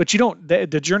 But you don't.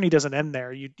 The journey doesn't end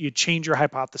there. You change your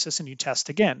hypothesis and you test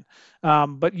again.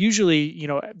 But usually,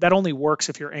 that only works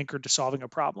if you're anchored to solving a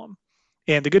problem.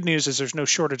 And the good news is there's no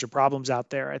shortage of problems out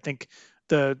there. I think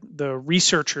the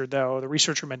researcher, though, the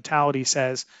researcher mentality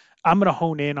says, I'm going to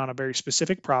hone in on a very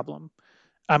specific problem.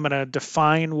 I'm going to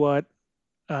define what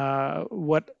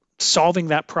solving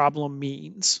that problem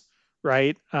means,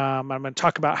 right? I'm going to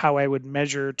talk about how I would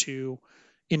measure to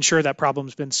ensure that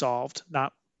problem's been solved,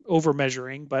 not over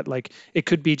measuring, but like it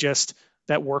could be just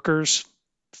that workers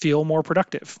feel more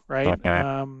productive, right?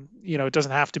 Okay. It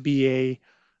doesn't have to be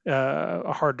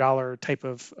a hard dollar type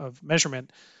of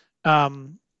measurement.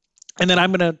 And then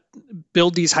I'm going to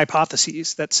build these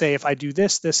hypotheses that say, if I do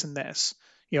this, this, and this,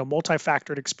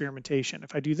 multi-factored experimentation.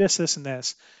 If I do this, this, and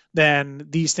this, then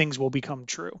these things will become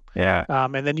true. Yeah.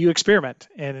 And then you experiment,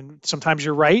 and sometimes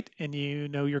you're right, and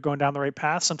you're going down the right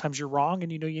path. Sometimes you're wrong,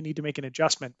 and you need to make an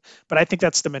adjustment. But I think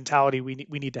that's the mentality we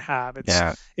need to have.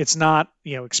 It's not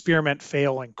experiment,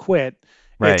 fail, and quit.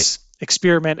 Right. It's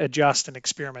experiment, adjust, and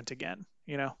experiment again.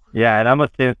 Yeah, it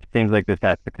almost seems like this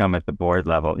has to come at the board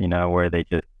level. Where they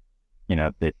just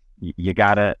that you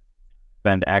gotta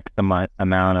spend X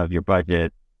amount of your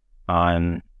budget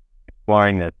on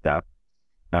exploring this stuff,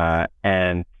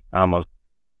 and almost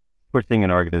pushing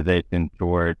an organization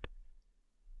toward,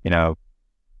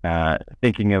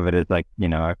 thinking of it as like,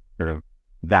 sort of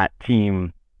that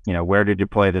team, where to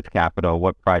deploy this capital,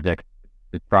 what projects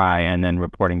to try, and then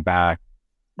reporting back,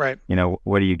 right?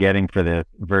 What are you getting for this,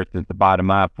 versus the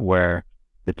bottom up where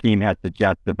the team has to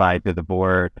justify to the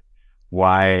board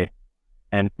why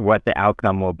and what the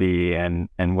outcome will be and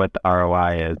what the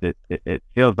ROI is. It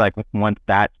feels like once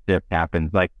that shift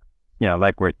happens, like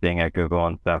we're seeing at Google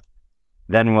and stuff,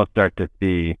 then we'll start to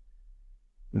see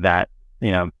that,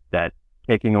 that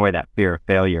taking away that fear of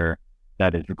failure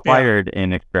that is required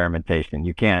in experimentation.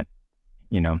 You can't,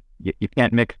 you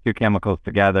can't mix two chemicals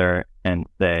together and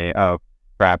say, oh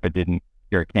crap, it didn't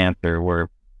cure cancer.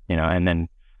 And then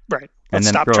right. And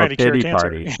then throw a pity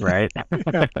party, right?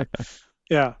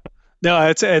 Yeah.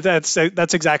 No,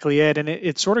 that's exactly it. And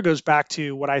it sort of goes back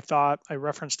to what I thought. I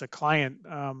referenced a client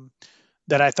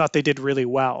that I thought they did really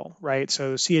well, right?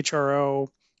 So CHRO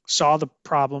saw the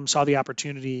problem, saw the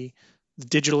opportunity. The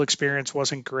digital experience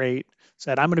wasn't great.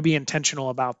 Said, I'm going to be intentional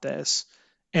about this.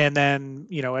 And then,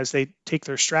 as they take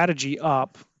their strategy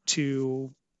up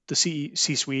to the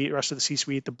C-suite, rest of the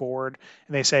C-suite, the board,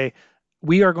 and they say,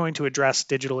 we are going to address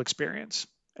digital experience.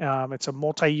 It's a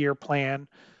multi-year plan.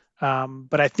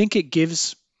 But I think it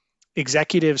gives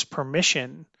executives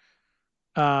permission,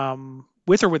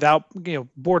 with or without, the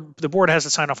board has to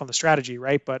sign off on the strategy,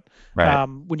 right? But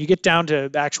when you get down to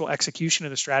the actual execution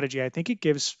of the strategy, I think it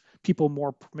gives people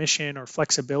more permission or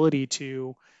flexibility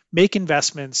to make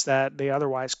investments that they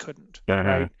otherwise couldn't,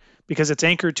 right? Because it's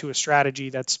anchored to a strategy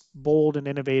that's bold and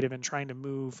innovative and trying to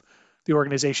move the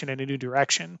organization in a new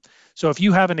direction. So if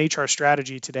you have an HR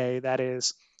strategy today that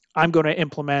is, I'm going to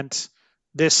implement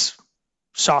this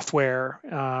software,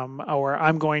 or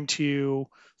I'm going to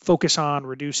focus on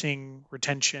reducing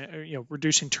retention,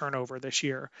 reducing turnover this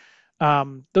year.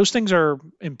 Those things are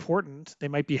important. They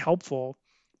might be helpful,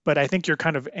 but I think you're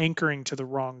kind of anchoring to the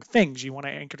wrong things. You want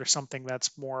to anchor to something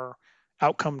that's more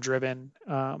outcome driven,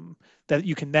 that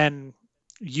you can then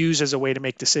use as a way to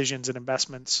make decisions and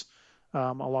investments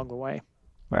along the way.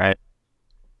 Right.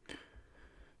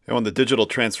 And the digital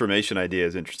transformation idea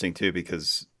is interesting too,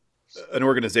 because an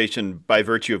organization, by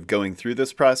virtue of going through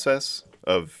this process,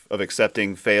 of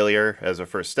accepting failure as a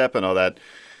first step and all that,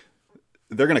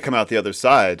 they're going to come out the other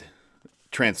side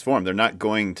transformed. They're not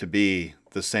going to be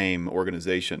the same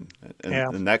organization,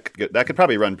 and that could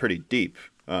probably run pretty deep,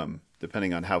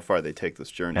 depending on how far they take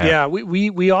this journey. Yeah,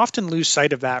 we often lose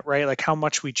sight of that, right? Like how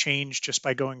much we change just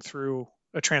by going through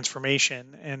a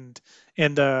transformation, and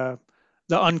the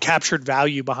uncaptured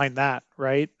value behind that,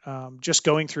 right? Just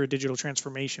going through a digital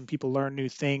transformation, people learn new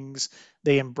things.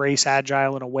 They embrace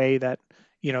agile in a way that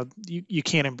you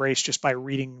can't embrace just by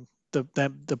reading the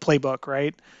playbook,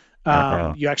 right?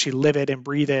 You actually live it and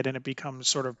breathe it, and it becomes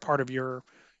sort of part of your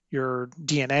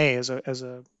DNA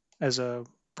as a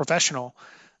professional.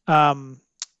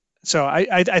 So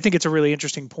I think it's a really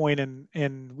interesting point,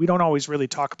 and we don't always really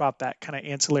talk about that kind of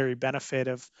ancillary benefit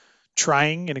of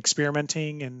trying and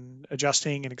experimenting and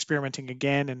adjusting and experimenting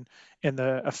again, and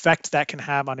the effect that can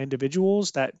have on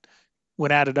individuals that,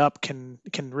 when added up, can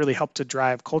really help to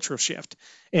drive cultural shift.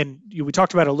 And we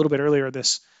talked about it a little bit earlier,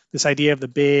 this idea of the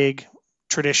big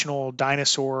traditional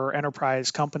dinosaur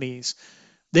enterprise companies.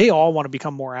 They all want to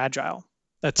become more agile.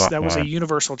 That was a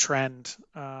universal trend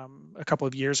a couple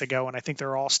of years ago, and I think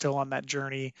they're all still on that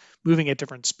journey, moving at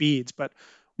different speeds. But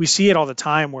we see it all the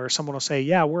time where someone will say,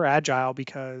 "Yeah, we're agile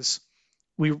because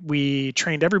we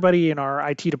trained everybody in our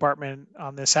IT department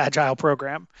on this agile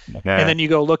program," and then you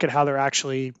go look at how they're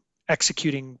actually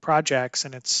executing projects,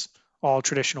 and it's all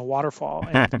traditional waterfall,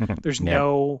 and there's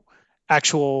no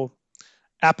actual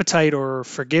appetite or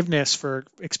forgiveness for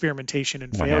experimentation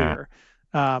and failure.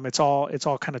 It's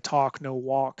all kind of talk, no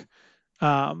walk.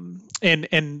 And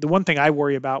the one thing I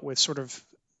worry about with sort of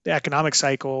the economic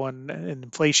cycle and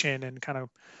inflation and kind of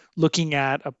looking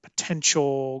at a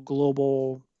potential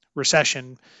global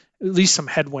recession, at least some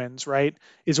headwinds, right,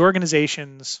 is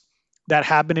organizations that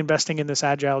have been investing in this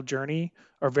agile journey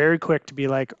are very quick to be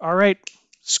like, all right,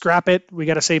 scrap it. We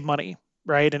got to save money,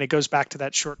 right? And it goes back to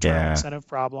that short-term incentive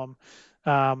problem.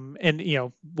 And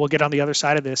we'll get on the other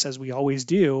side of this, as we always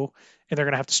do, and they're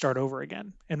going to have to start over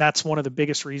again. And that's one of the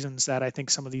biggest reasons that I think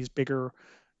some of these bigger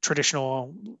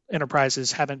traditional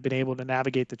enterprises haven't been able to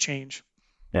navigate the change.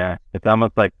 Yeah, it's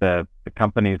almost like the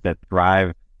companies that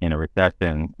thrive in a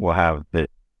recession will have the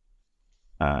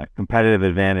competitive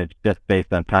advantage just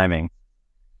based on timing,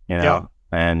 and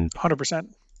 100%.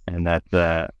 And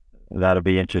that'll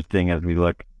be interesting as we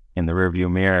look in the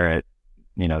rearview mirror at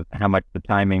how much the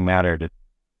timing mattered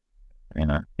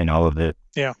in all of this.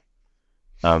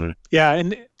 And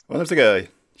there's like a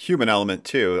human element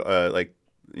too.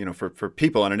 For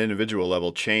people on an individual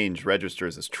level, change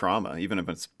registers as trauma, even if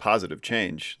it's positive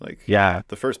change. The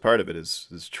first part of it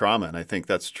is trauma, and I think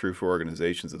that's true for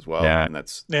organizations as well. And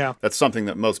that's something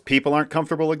that most people aren't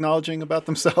comfortable acknowledging about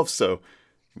themselves. So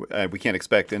we can't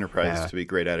expect enterprises to be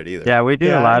great at it either. Yeah, we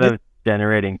do a lot of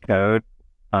generating code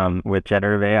with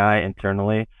generative AI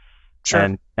internally.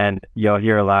 Sure. And you'll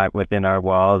hear a lot within our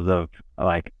walls of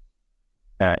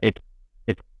it's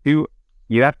too,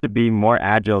 you have to be more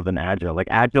agile than agile. Like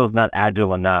agile is not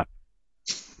agile enough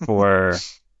for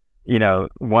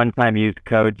one-time use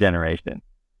code generation.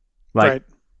 I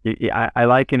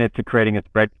liken it to creating a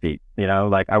spreadsheet.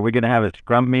 Are we going to have a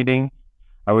Scrum meeting?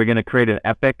 Are we going to create an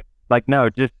epic? No,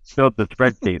 just build the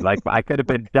spreadsheet. I could have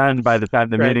been done by the time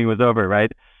the meeting was over,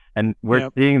 right? And we're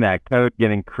seeing that code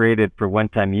getting created for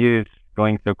one-time use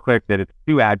going so quick that it's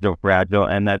too agile for agile,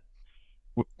 and that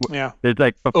there's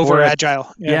before over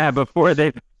agile. Before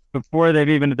they've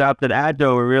even adopted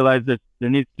agile, we realize that there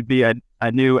needs to be a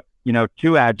new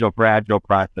too agile for agile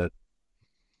process.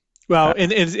 Well,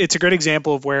 and it's a great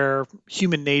example of where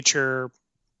human nature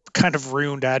kind of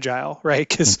ruined agile, right?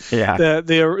 Because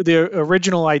the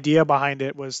original idea behind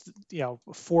it was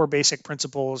 4 basic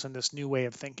principles and this new way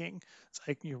of thinking.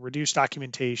 It's reduce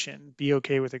documentation, be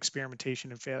okay with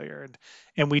experimentation and failure,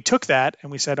 and we took that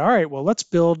and we said, all right, well, let's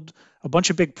build a bunch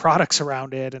of big products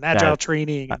around it, and agile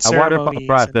training and ceremonies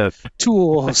and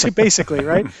tools, basically,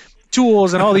 right?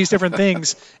 Tools and all these different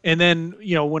things. And then,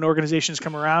 when organizations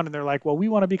come around and they're like, well, we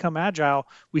want to become agile,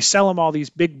 we sell them all these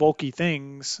big bulky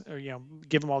things, or,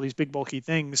 give them all these big bulky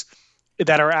things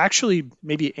that are actually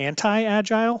maybe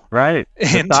anti-agile. Right.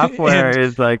 The software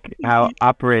is how it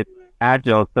operates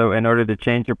agile. So in order to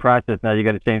change your process, now you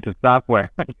got to change the software.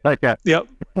 It's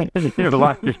you've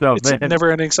lost yourself. It's a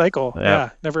never-ending cycle.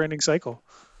 Never-ending cycle.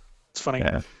 It's funny.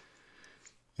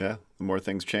 Yeah. The more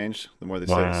things change, the more they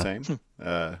stay the same.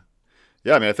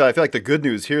 I feel like the good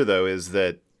news here, though, is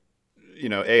that,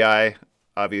 AI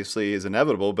obviously is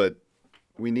inevitable, but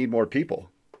we need more people.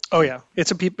 Oh, yeah.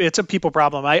 It's a people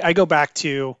problem. I go back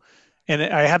to, and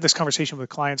I have this conversation with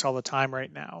clients all the time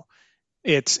right now.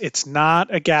 It's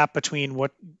not a gap between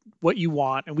what you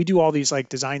want. And we do all these like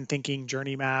design thinking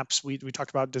journey maps. We talked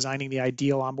about designing the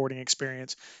ideal onboarding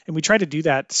experience, and we try to do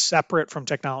that separate from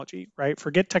technology, right?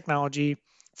 Forget technology,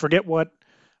 forget what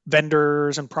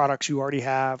vendors and products you already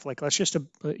have. Like let's just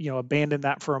abandon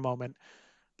that for a moment.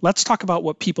 Let's talk about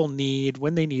what people need,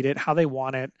 when they need it, how they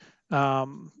want it,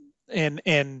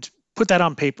 and put that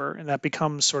on paper, and that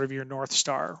becomes sort of your north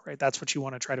star, right? That's what you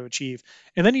want to try to achieve,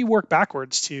 and then you work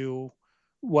backwards to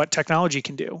what technology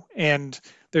can do. And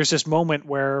there's this moment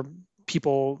where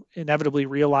people inevitably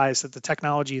realize that the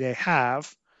technology they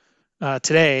have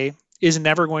today is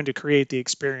never going to create the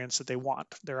experience that they want,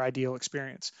 their ideal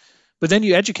experience. But then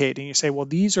you educate and you say, well,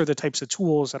 these are the types of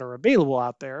tools that are available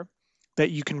out there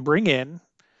that you can bring in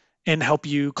and help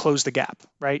you close the gap,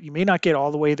 right? You may not get all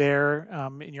the way there,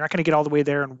 and you're not going to get all the way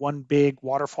there in one big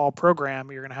waterfall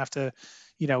program. You're going to have to,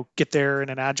 get there in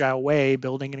an agile way,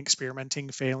 building and experimenting,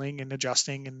 failing and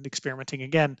adjusting and experimenting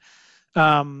again.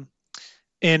 Um,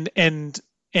 and and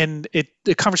and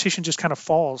the conversation just kind of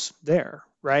falls there,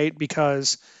 right?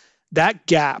 Because that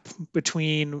gap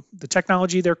between the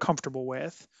technology they're comfortable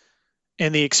with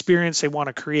and the experience they want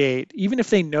to create, even if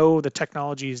they know the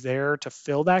technology is there to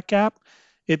fill that gap,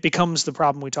 it becomes the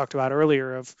problem we talked about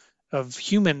earlier of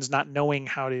humans not knowing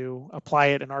how to apply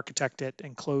it and architect it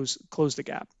and close the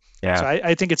gap. So Yeah.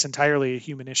 I think it's entirely a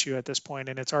human issue at this point,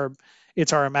 and it's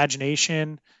our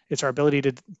imagination, it's our ability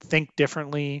to think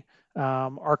differently,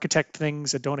 architect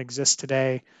things that don't exist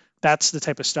today. That's the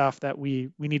type of stuff that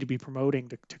we need to be promoting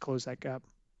to close that gap.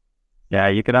 Yeah,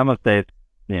 you could almost say,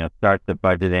 starts at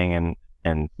budgeting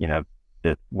and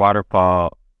this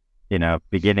waterfall,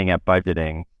 beginning at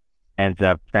budgeting ends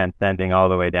up transcending all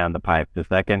the way down the pipe. The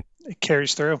second, It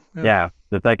carries through. yeah,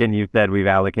 the second you said we've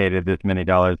allocated this many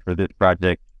dollars for this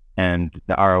project and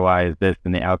the ROI is this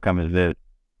and the outcome is this,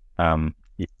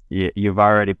 you've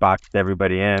already boxed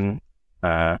everybody in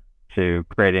to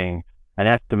creating an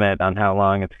estimate on how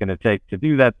long it's going to take to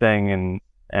do that thing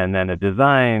and then a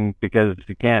design, because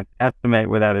you can't estimate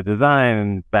without a design,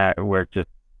 and that we're just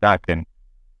stuck in.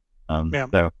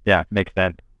 So yeah, makes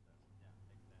sense.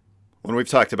 When we've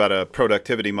talked about a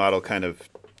productivity model kind of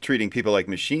treating people like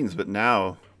machines, but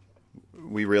now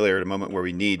we really are at a moment where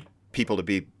we need people to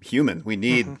be human. We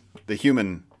need the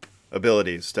human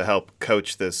abilities to help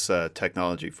coach this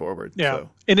technology forward. Yeah, so,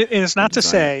 and it's not to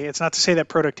say that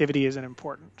productivity isn't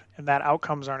important and that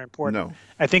outcomes aren't important. No.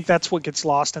 I think that's what gets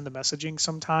lost in the messaging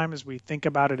sometimes. We think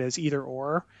about it as either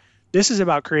or. This is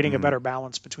about creating a better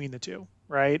balance between the two,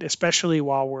 right? Especially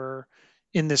while we're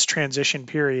in this transition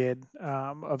period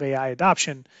of AI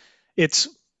adoption. It's,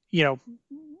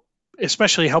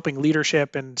 especially helping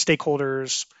leadership and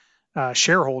stakeholders,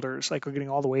 shareholders, like we're getting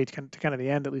all the way to kind of the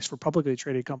end, at least for publicly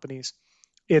traded companies.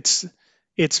 It's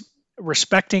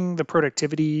respecting the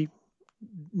productivity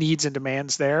needs and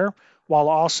demands there, while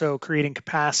also creating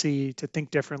capacity to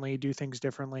think differently, do things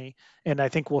differently. And I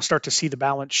think we'll start to see the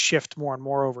balance shift more and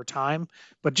more over time.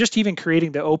 But just even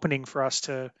creating the opening for us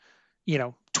to,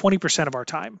 20% of our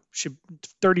time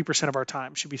 30% of our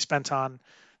time should be spent on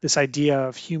this idea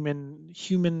of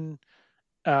human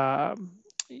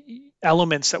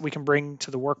elements that we can bring to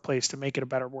the workplace to make it a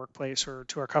better workplace, or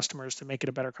to our customers to make it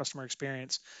a better customer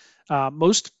experience.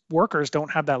 Most workers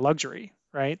don't have that luxury,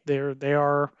 right? They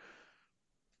are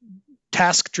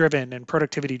task driven and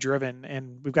productivity driven,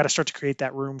 and we've got to start to create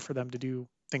that room for them to do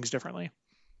things differently.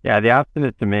 Yeah, the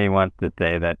optimist to me wants to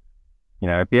say that,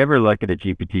 if you ever look at a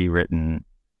GPT written,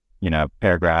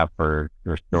 paragraph or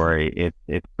story,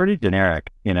 it's pretty generic.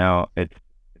 It's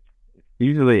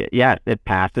usually, yes, it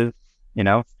passes,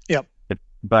 Yep.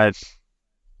 But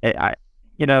I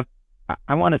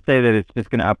want to say that it's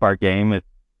just going to up our game as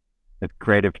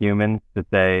creative humans to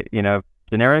say,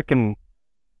 generic and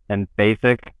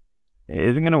basic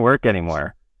isn't going to work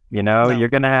anymore. No. You're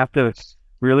going to have to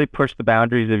really push the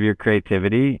boundaries of your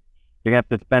creativity. You're going to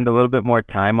have to spend a little bit more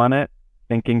time on it,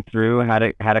 thinking through how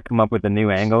to come up with a new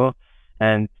angle,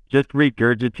 and just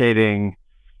regurgitating,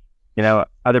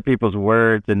 other people's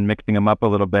words and mixing them up a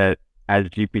little bit as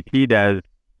GPT does.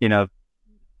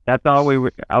 That's all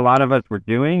a lot of us were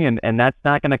doing, and that's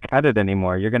not going to cut it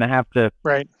anymore. You're going to have to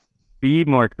be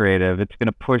more creative. It's going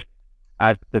to push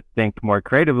us to think more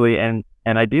creatively and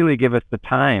ideally give us the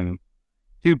time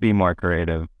to be more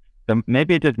creative. So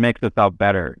maybe it just makes us all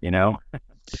better,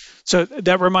 So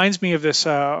that reminds me of this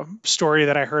story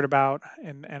that I heard about,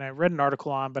 and I read an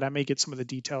article on, but I may get some of the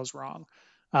details wrong.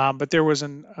 But there was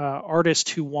an artist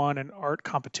who won an art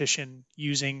competition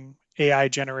using AI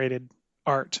generated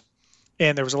art.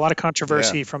 And there was a lot of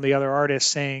controversy from the other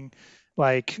artists saying,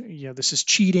 like, this is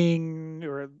cheating,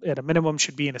 or at a minimum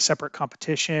should be in a separate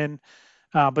competition.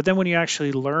 But then when you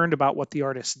actually learned about what the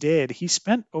artist did, he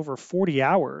spent over 40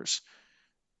 hours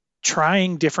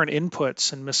trying different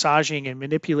inputs and massaging and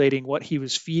manipulating what he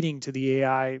was feeding to the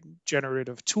AI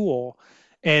generative tool.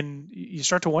 And you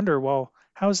start to wonder, well,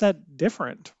 how is that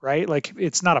different, right? Like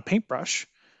it's not a paintbrush,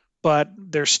 but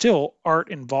there's still art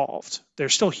involved.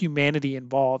 There's still humanity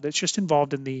involved. It's just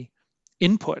involved in the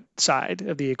input side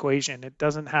of the equation. It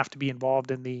doesn't have to be involved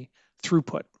in the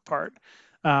throughput part.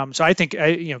 So I think,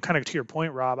 kind of to your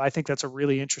point, Rob, I think that's a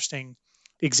really interesting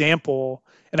example.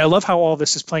 And I love how all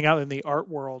this is playing out in the art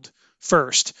world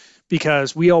first,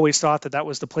 because we always thought that that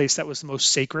was the place that was the most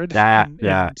sacred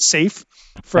and safe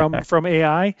from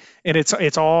AI. And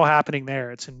it's all happening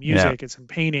there. It's in music, it's in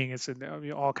painting, it's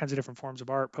in all kinds of different forms of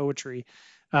art, poetry,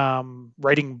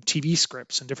 writing TV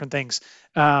scripts and different things.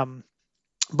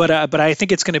 But I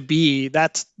think it's going to be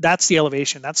that's the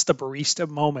elevation. That's the barista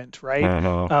moment, right?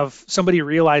 Of somebody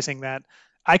realizing that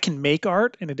I can make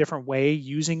art in a different way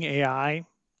using AI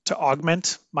to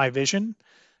augment my vision.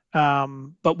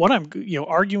 But what I'm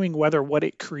arguing whether what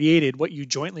it created, what you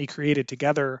jointly created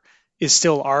together, is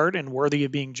still art and worthy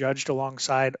of being judged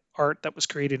alongside art that was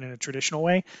created in a traditional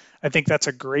way. I think that's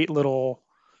a great little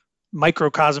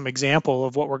microcosm example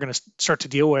of what we're going to start to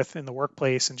deal with in the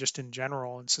workplace and just in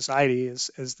general in society as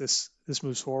this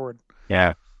moves forward.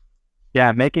 Yeah.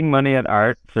 Making money at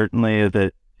art certainly is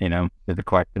a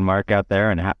question mark out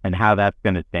there, and how that's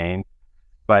going to change.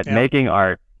 But making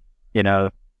art,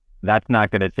 that's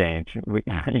not going to change.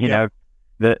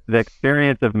 The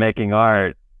experience of making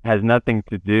art has nothing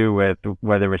to do with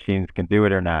whether machines can do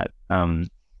it or not. So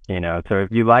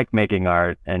if you like making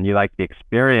art and you like the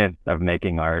experience of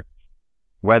making art,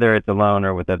 whether it's alone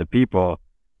or with other people,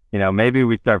 maybe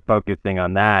we start focusing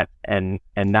on that and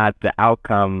not the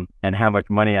outcome and how much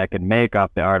money I could make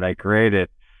off the art I created.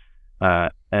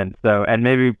 And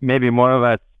maybe more of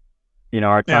us,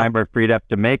 our time are freed up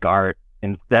to make art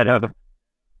instead of,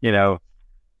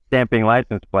 stamping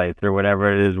license plates or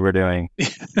whatever it is we're doing.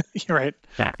 You're right.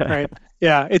 Right.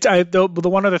 Yeah. The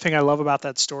one other thing I love about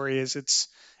that story is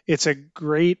it's a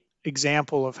great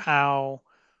example of how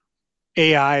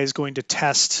AI is going to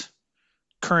test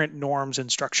current norms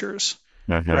and structures,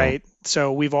 right?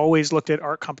 So we've always looked at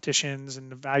art competitions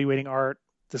and evaluating art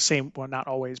the same, well, not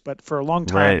always, but for a long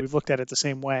time, we've looked at it the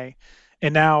same way.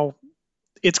 And now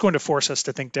it's going to force us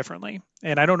to think differently.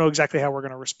 And I don't know exactly how we're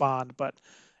going to respond, but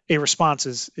a response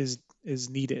is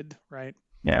needed, right?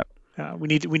 Yeah. We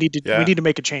need to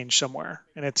make a change somewhere.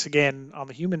 And it's, again, on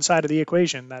the human side of the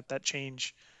equation that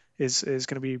change is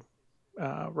going to be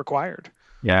required.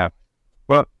 Yeah.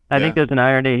 Well, I think there's an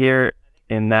irony here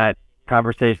in that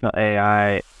conversational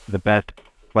AI, the best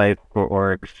place for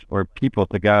orgs or people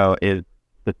to go is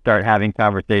to start having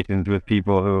conversations with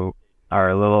people who are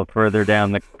a little further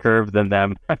down the curve than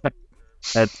them.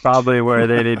 That's probably where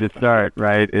they need to start,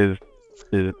 right? Is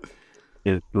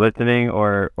listening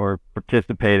or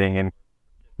participating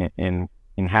in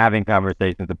having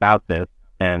conversations about this,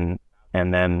 and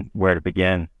then where to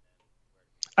begin.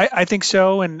 I think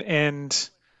so, and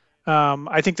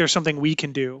I think there's something we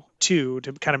can do too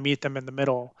to kind of meet them in the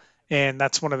middle. And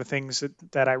that's one of the things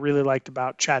that I really liked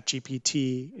about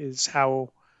ChatGPT is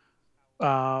how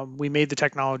we made the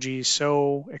technology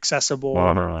so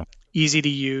accessible, easy to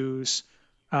use,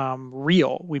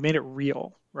 real. We made it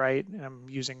real, right? And I'm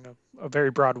using a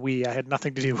very broad we. I had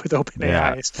nothing to do with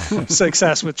OpenAI's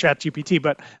success with ChatGPT,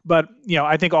 but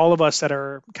I think all of us that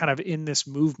are kind of in this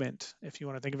movement, if you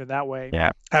want to think of it that way,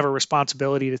 have a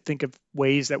responsibility to think of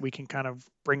ways that we can kind of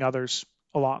bring others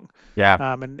along.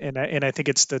 And I think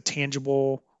it's the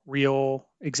tangible, real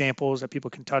examples that people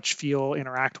can touch, feel,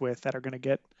 interact with that are going to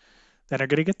get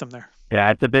them there.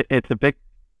 Yeah,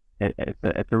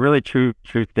 it's a really true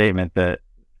statement that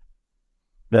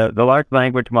the large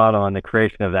language model and the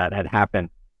creation of that had happened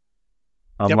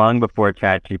long before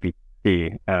ChatGPT.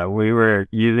 We were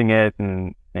using it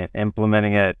and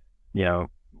implementing it,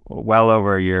 well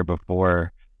over a year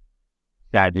before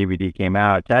ChatGPT came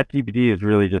out. ChatGPT is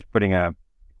really just putting a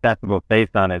accessible face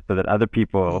on it so that other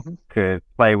people could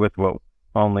play with what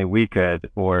only we could,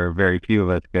 or very few of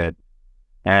us could.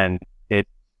 And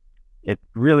it's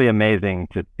really amazing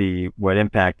to see what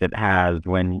impact it has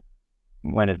when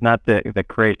it's not the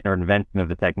creation or invention of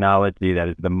the technology that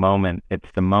is the moment. It's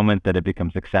the moment that it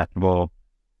becomes accessible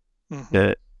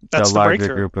to a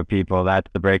larger group of people.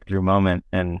 That's the breakthrough moment.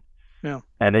 And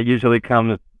it usually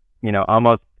comes,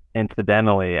 almost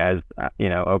incidentally, as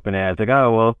OpenAI is like,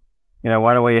 oh, well,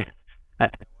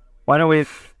 why don't we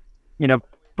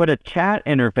put a chat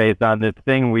interface on this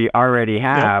thing we already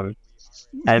have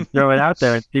and throw it out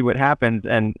there and see what happens.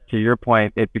 And to your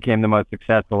point, it became the most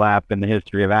successful app in the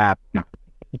history of apps.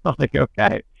 I'm like,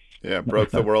 okay. Yeah, broke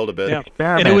the world a bit. Yeah.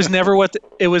 Experiment. And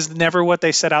it was never what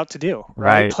they set out to do,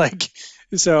 right? Like,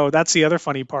 so that's the other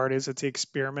funny part is it's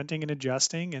experimenting and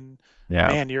adjusting, and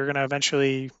man, you're going to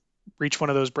eventually reach one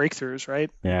of those breakthroughs, right?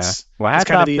 Yeah. It's Well,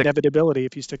 kind of the inevitability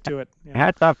if you stick to it. Yeah.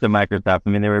 hats off to Microsoft. I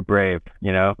mean, they were brave,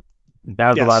 you know.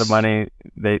 That was a lot of money.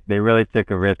 They really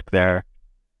took a risk there.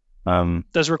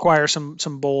 Does require some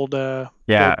bold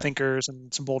thinkers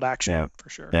and some bold action for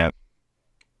sure. Yeah,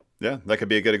 that could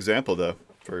be a good example though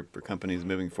for companies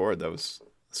moving forward. That was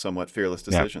a somewhat fearless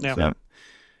decision. I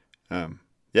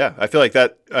feel like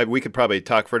that we could probably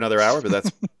talk for another hour, but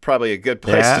that's probably a good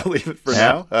place to leave it for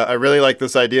now. I really like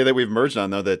this idea that we've merged on,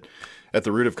 though, that at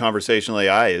the root of conversational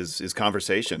AI is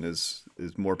conversation, is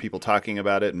more people talking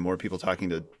about it and more people talking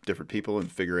to different people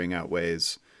and figuring out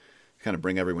ways to kind of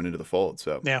bring everyone into the fold.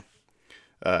 So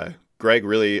Greg,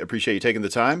 really appreciate you taking the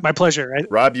time. My pleasure.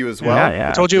 Rob, you as well.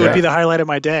 I told you it would be the highlight of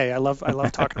my day. I love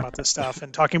talking about this stuff,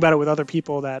 and talking about it with other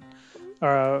people that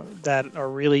are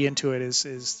really into it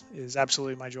is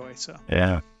absolutely my joy. So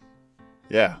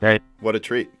Great. What a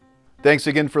treat. Thanks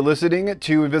again for listening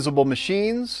to Invisible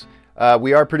Machines.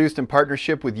 We are produced in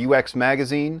partnership with UX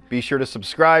Magazine. Be sure to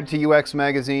subscribe to UX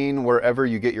Magazine wherever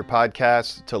you get your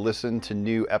podcasts to listen to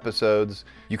new episodes.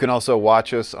 You can also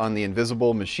watch us on the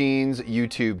Invisible Machines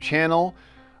YouTube channel.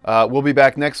 We'll be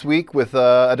back next week with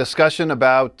a discussion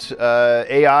about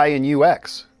AI and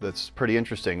UX. That's pretty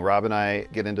interesting. Rob and I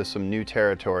get into some new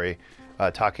territory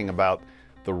talking about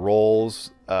the roles,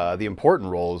 the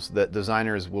important roles that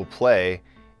designers will play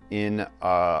in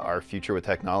our future with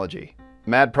technology.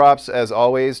 Mad props, as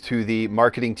always, to the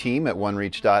marketing team at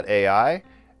OneReach.ai,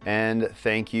 and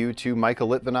thank you to Michael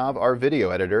Litvinov, our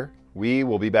video editor. We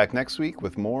will be back next week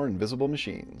with more Invisible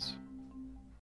Machines.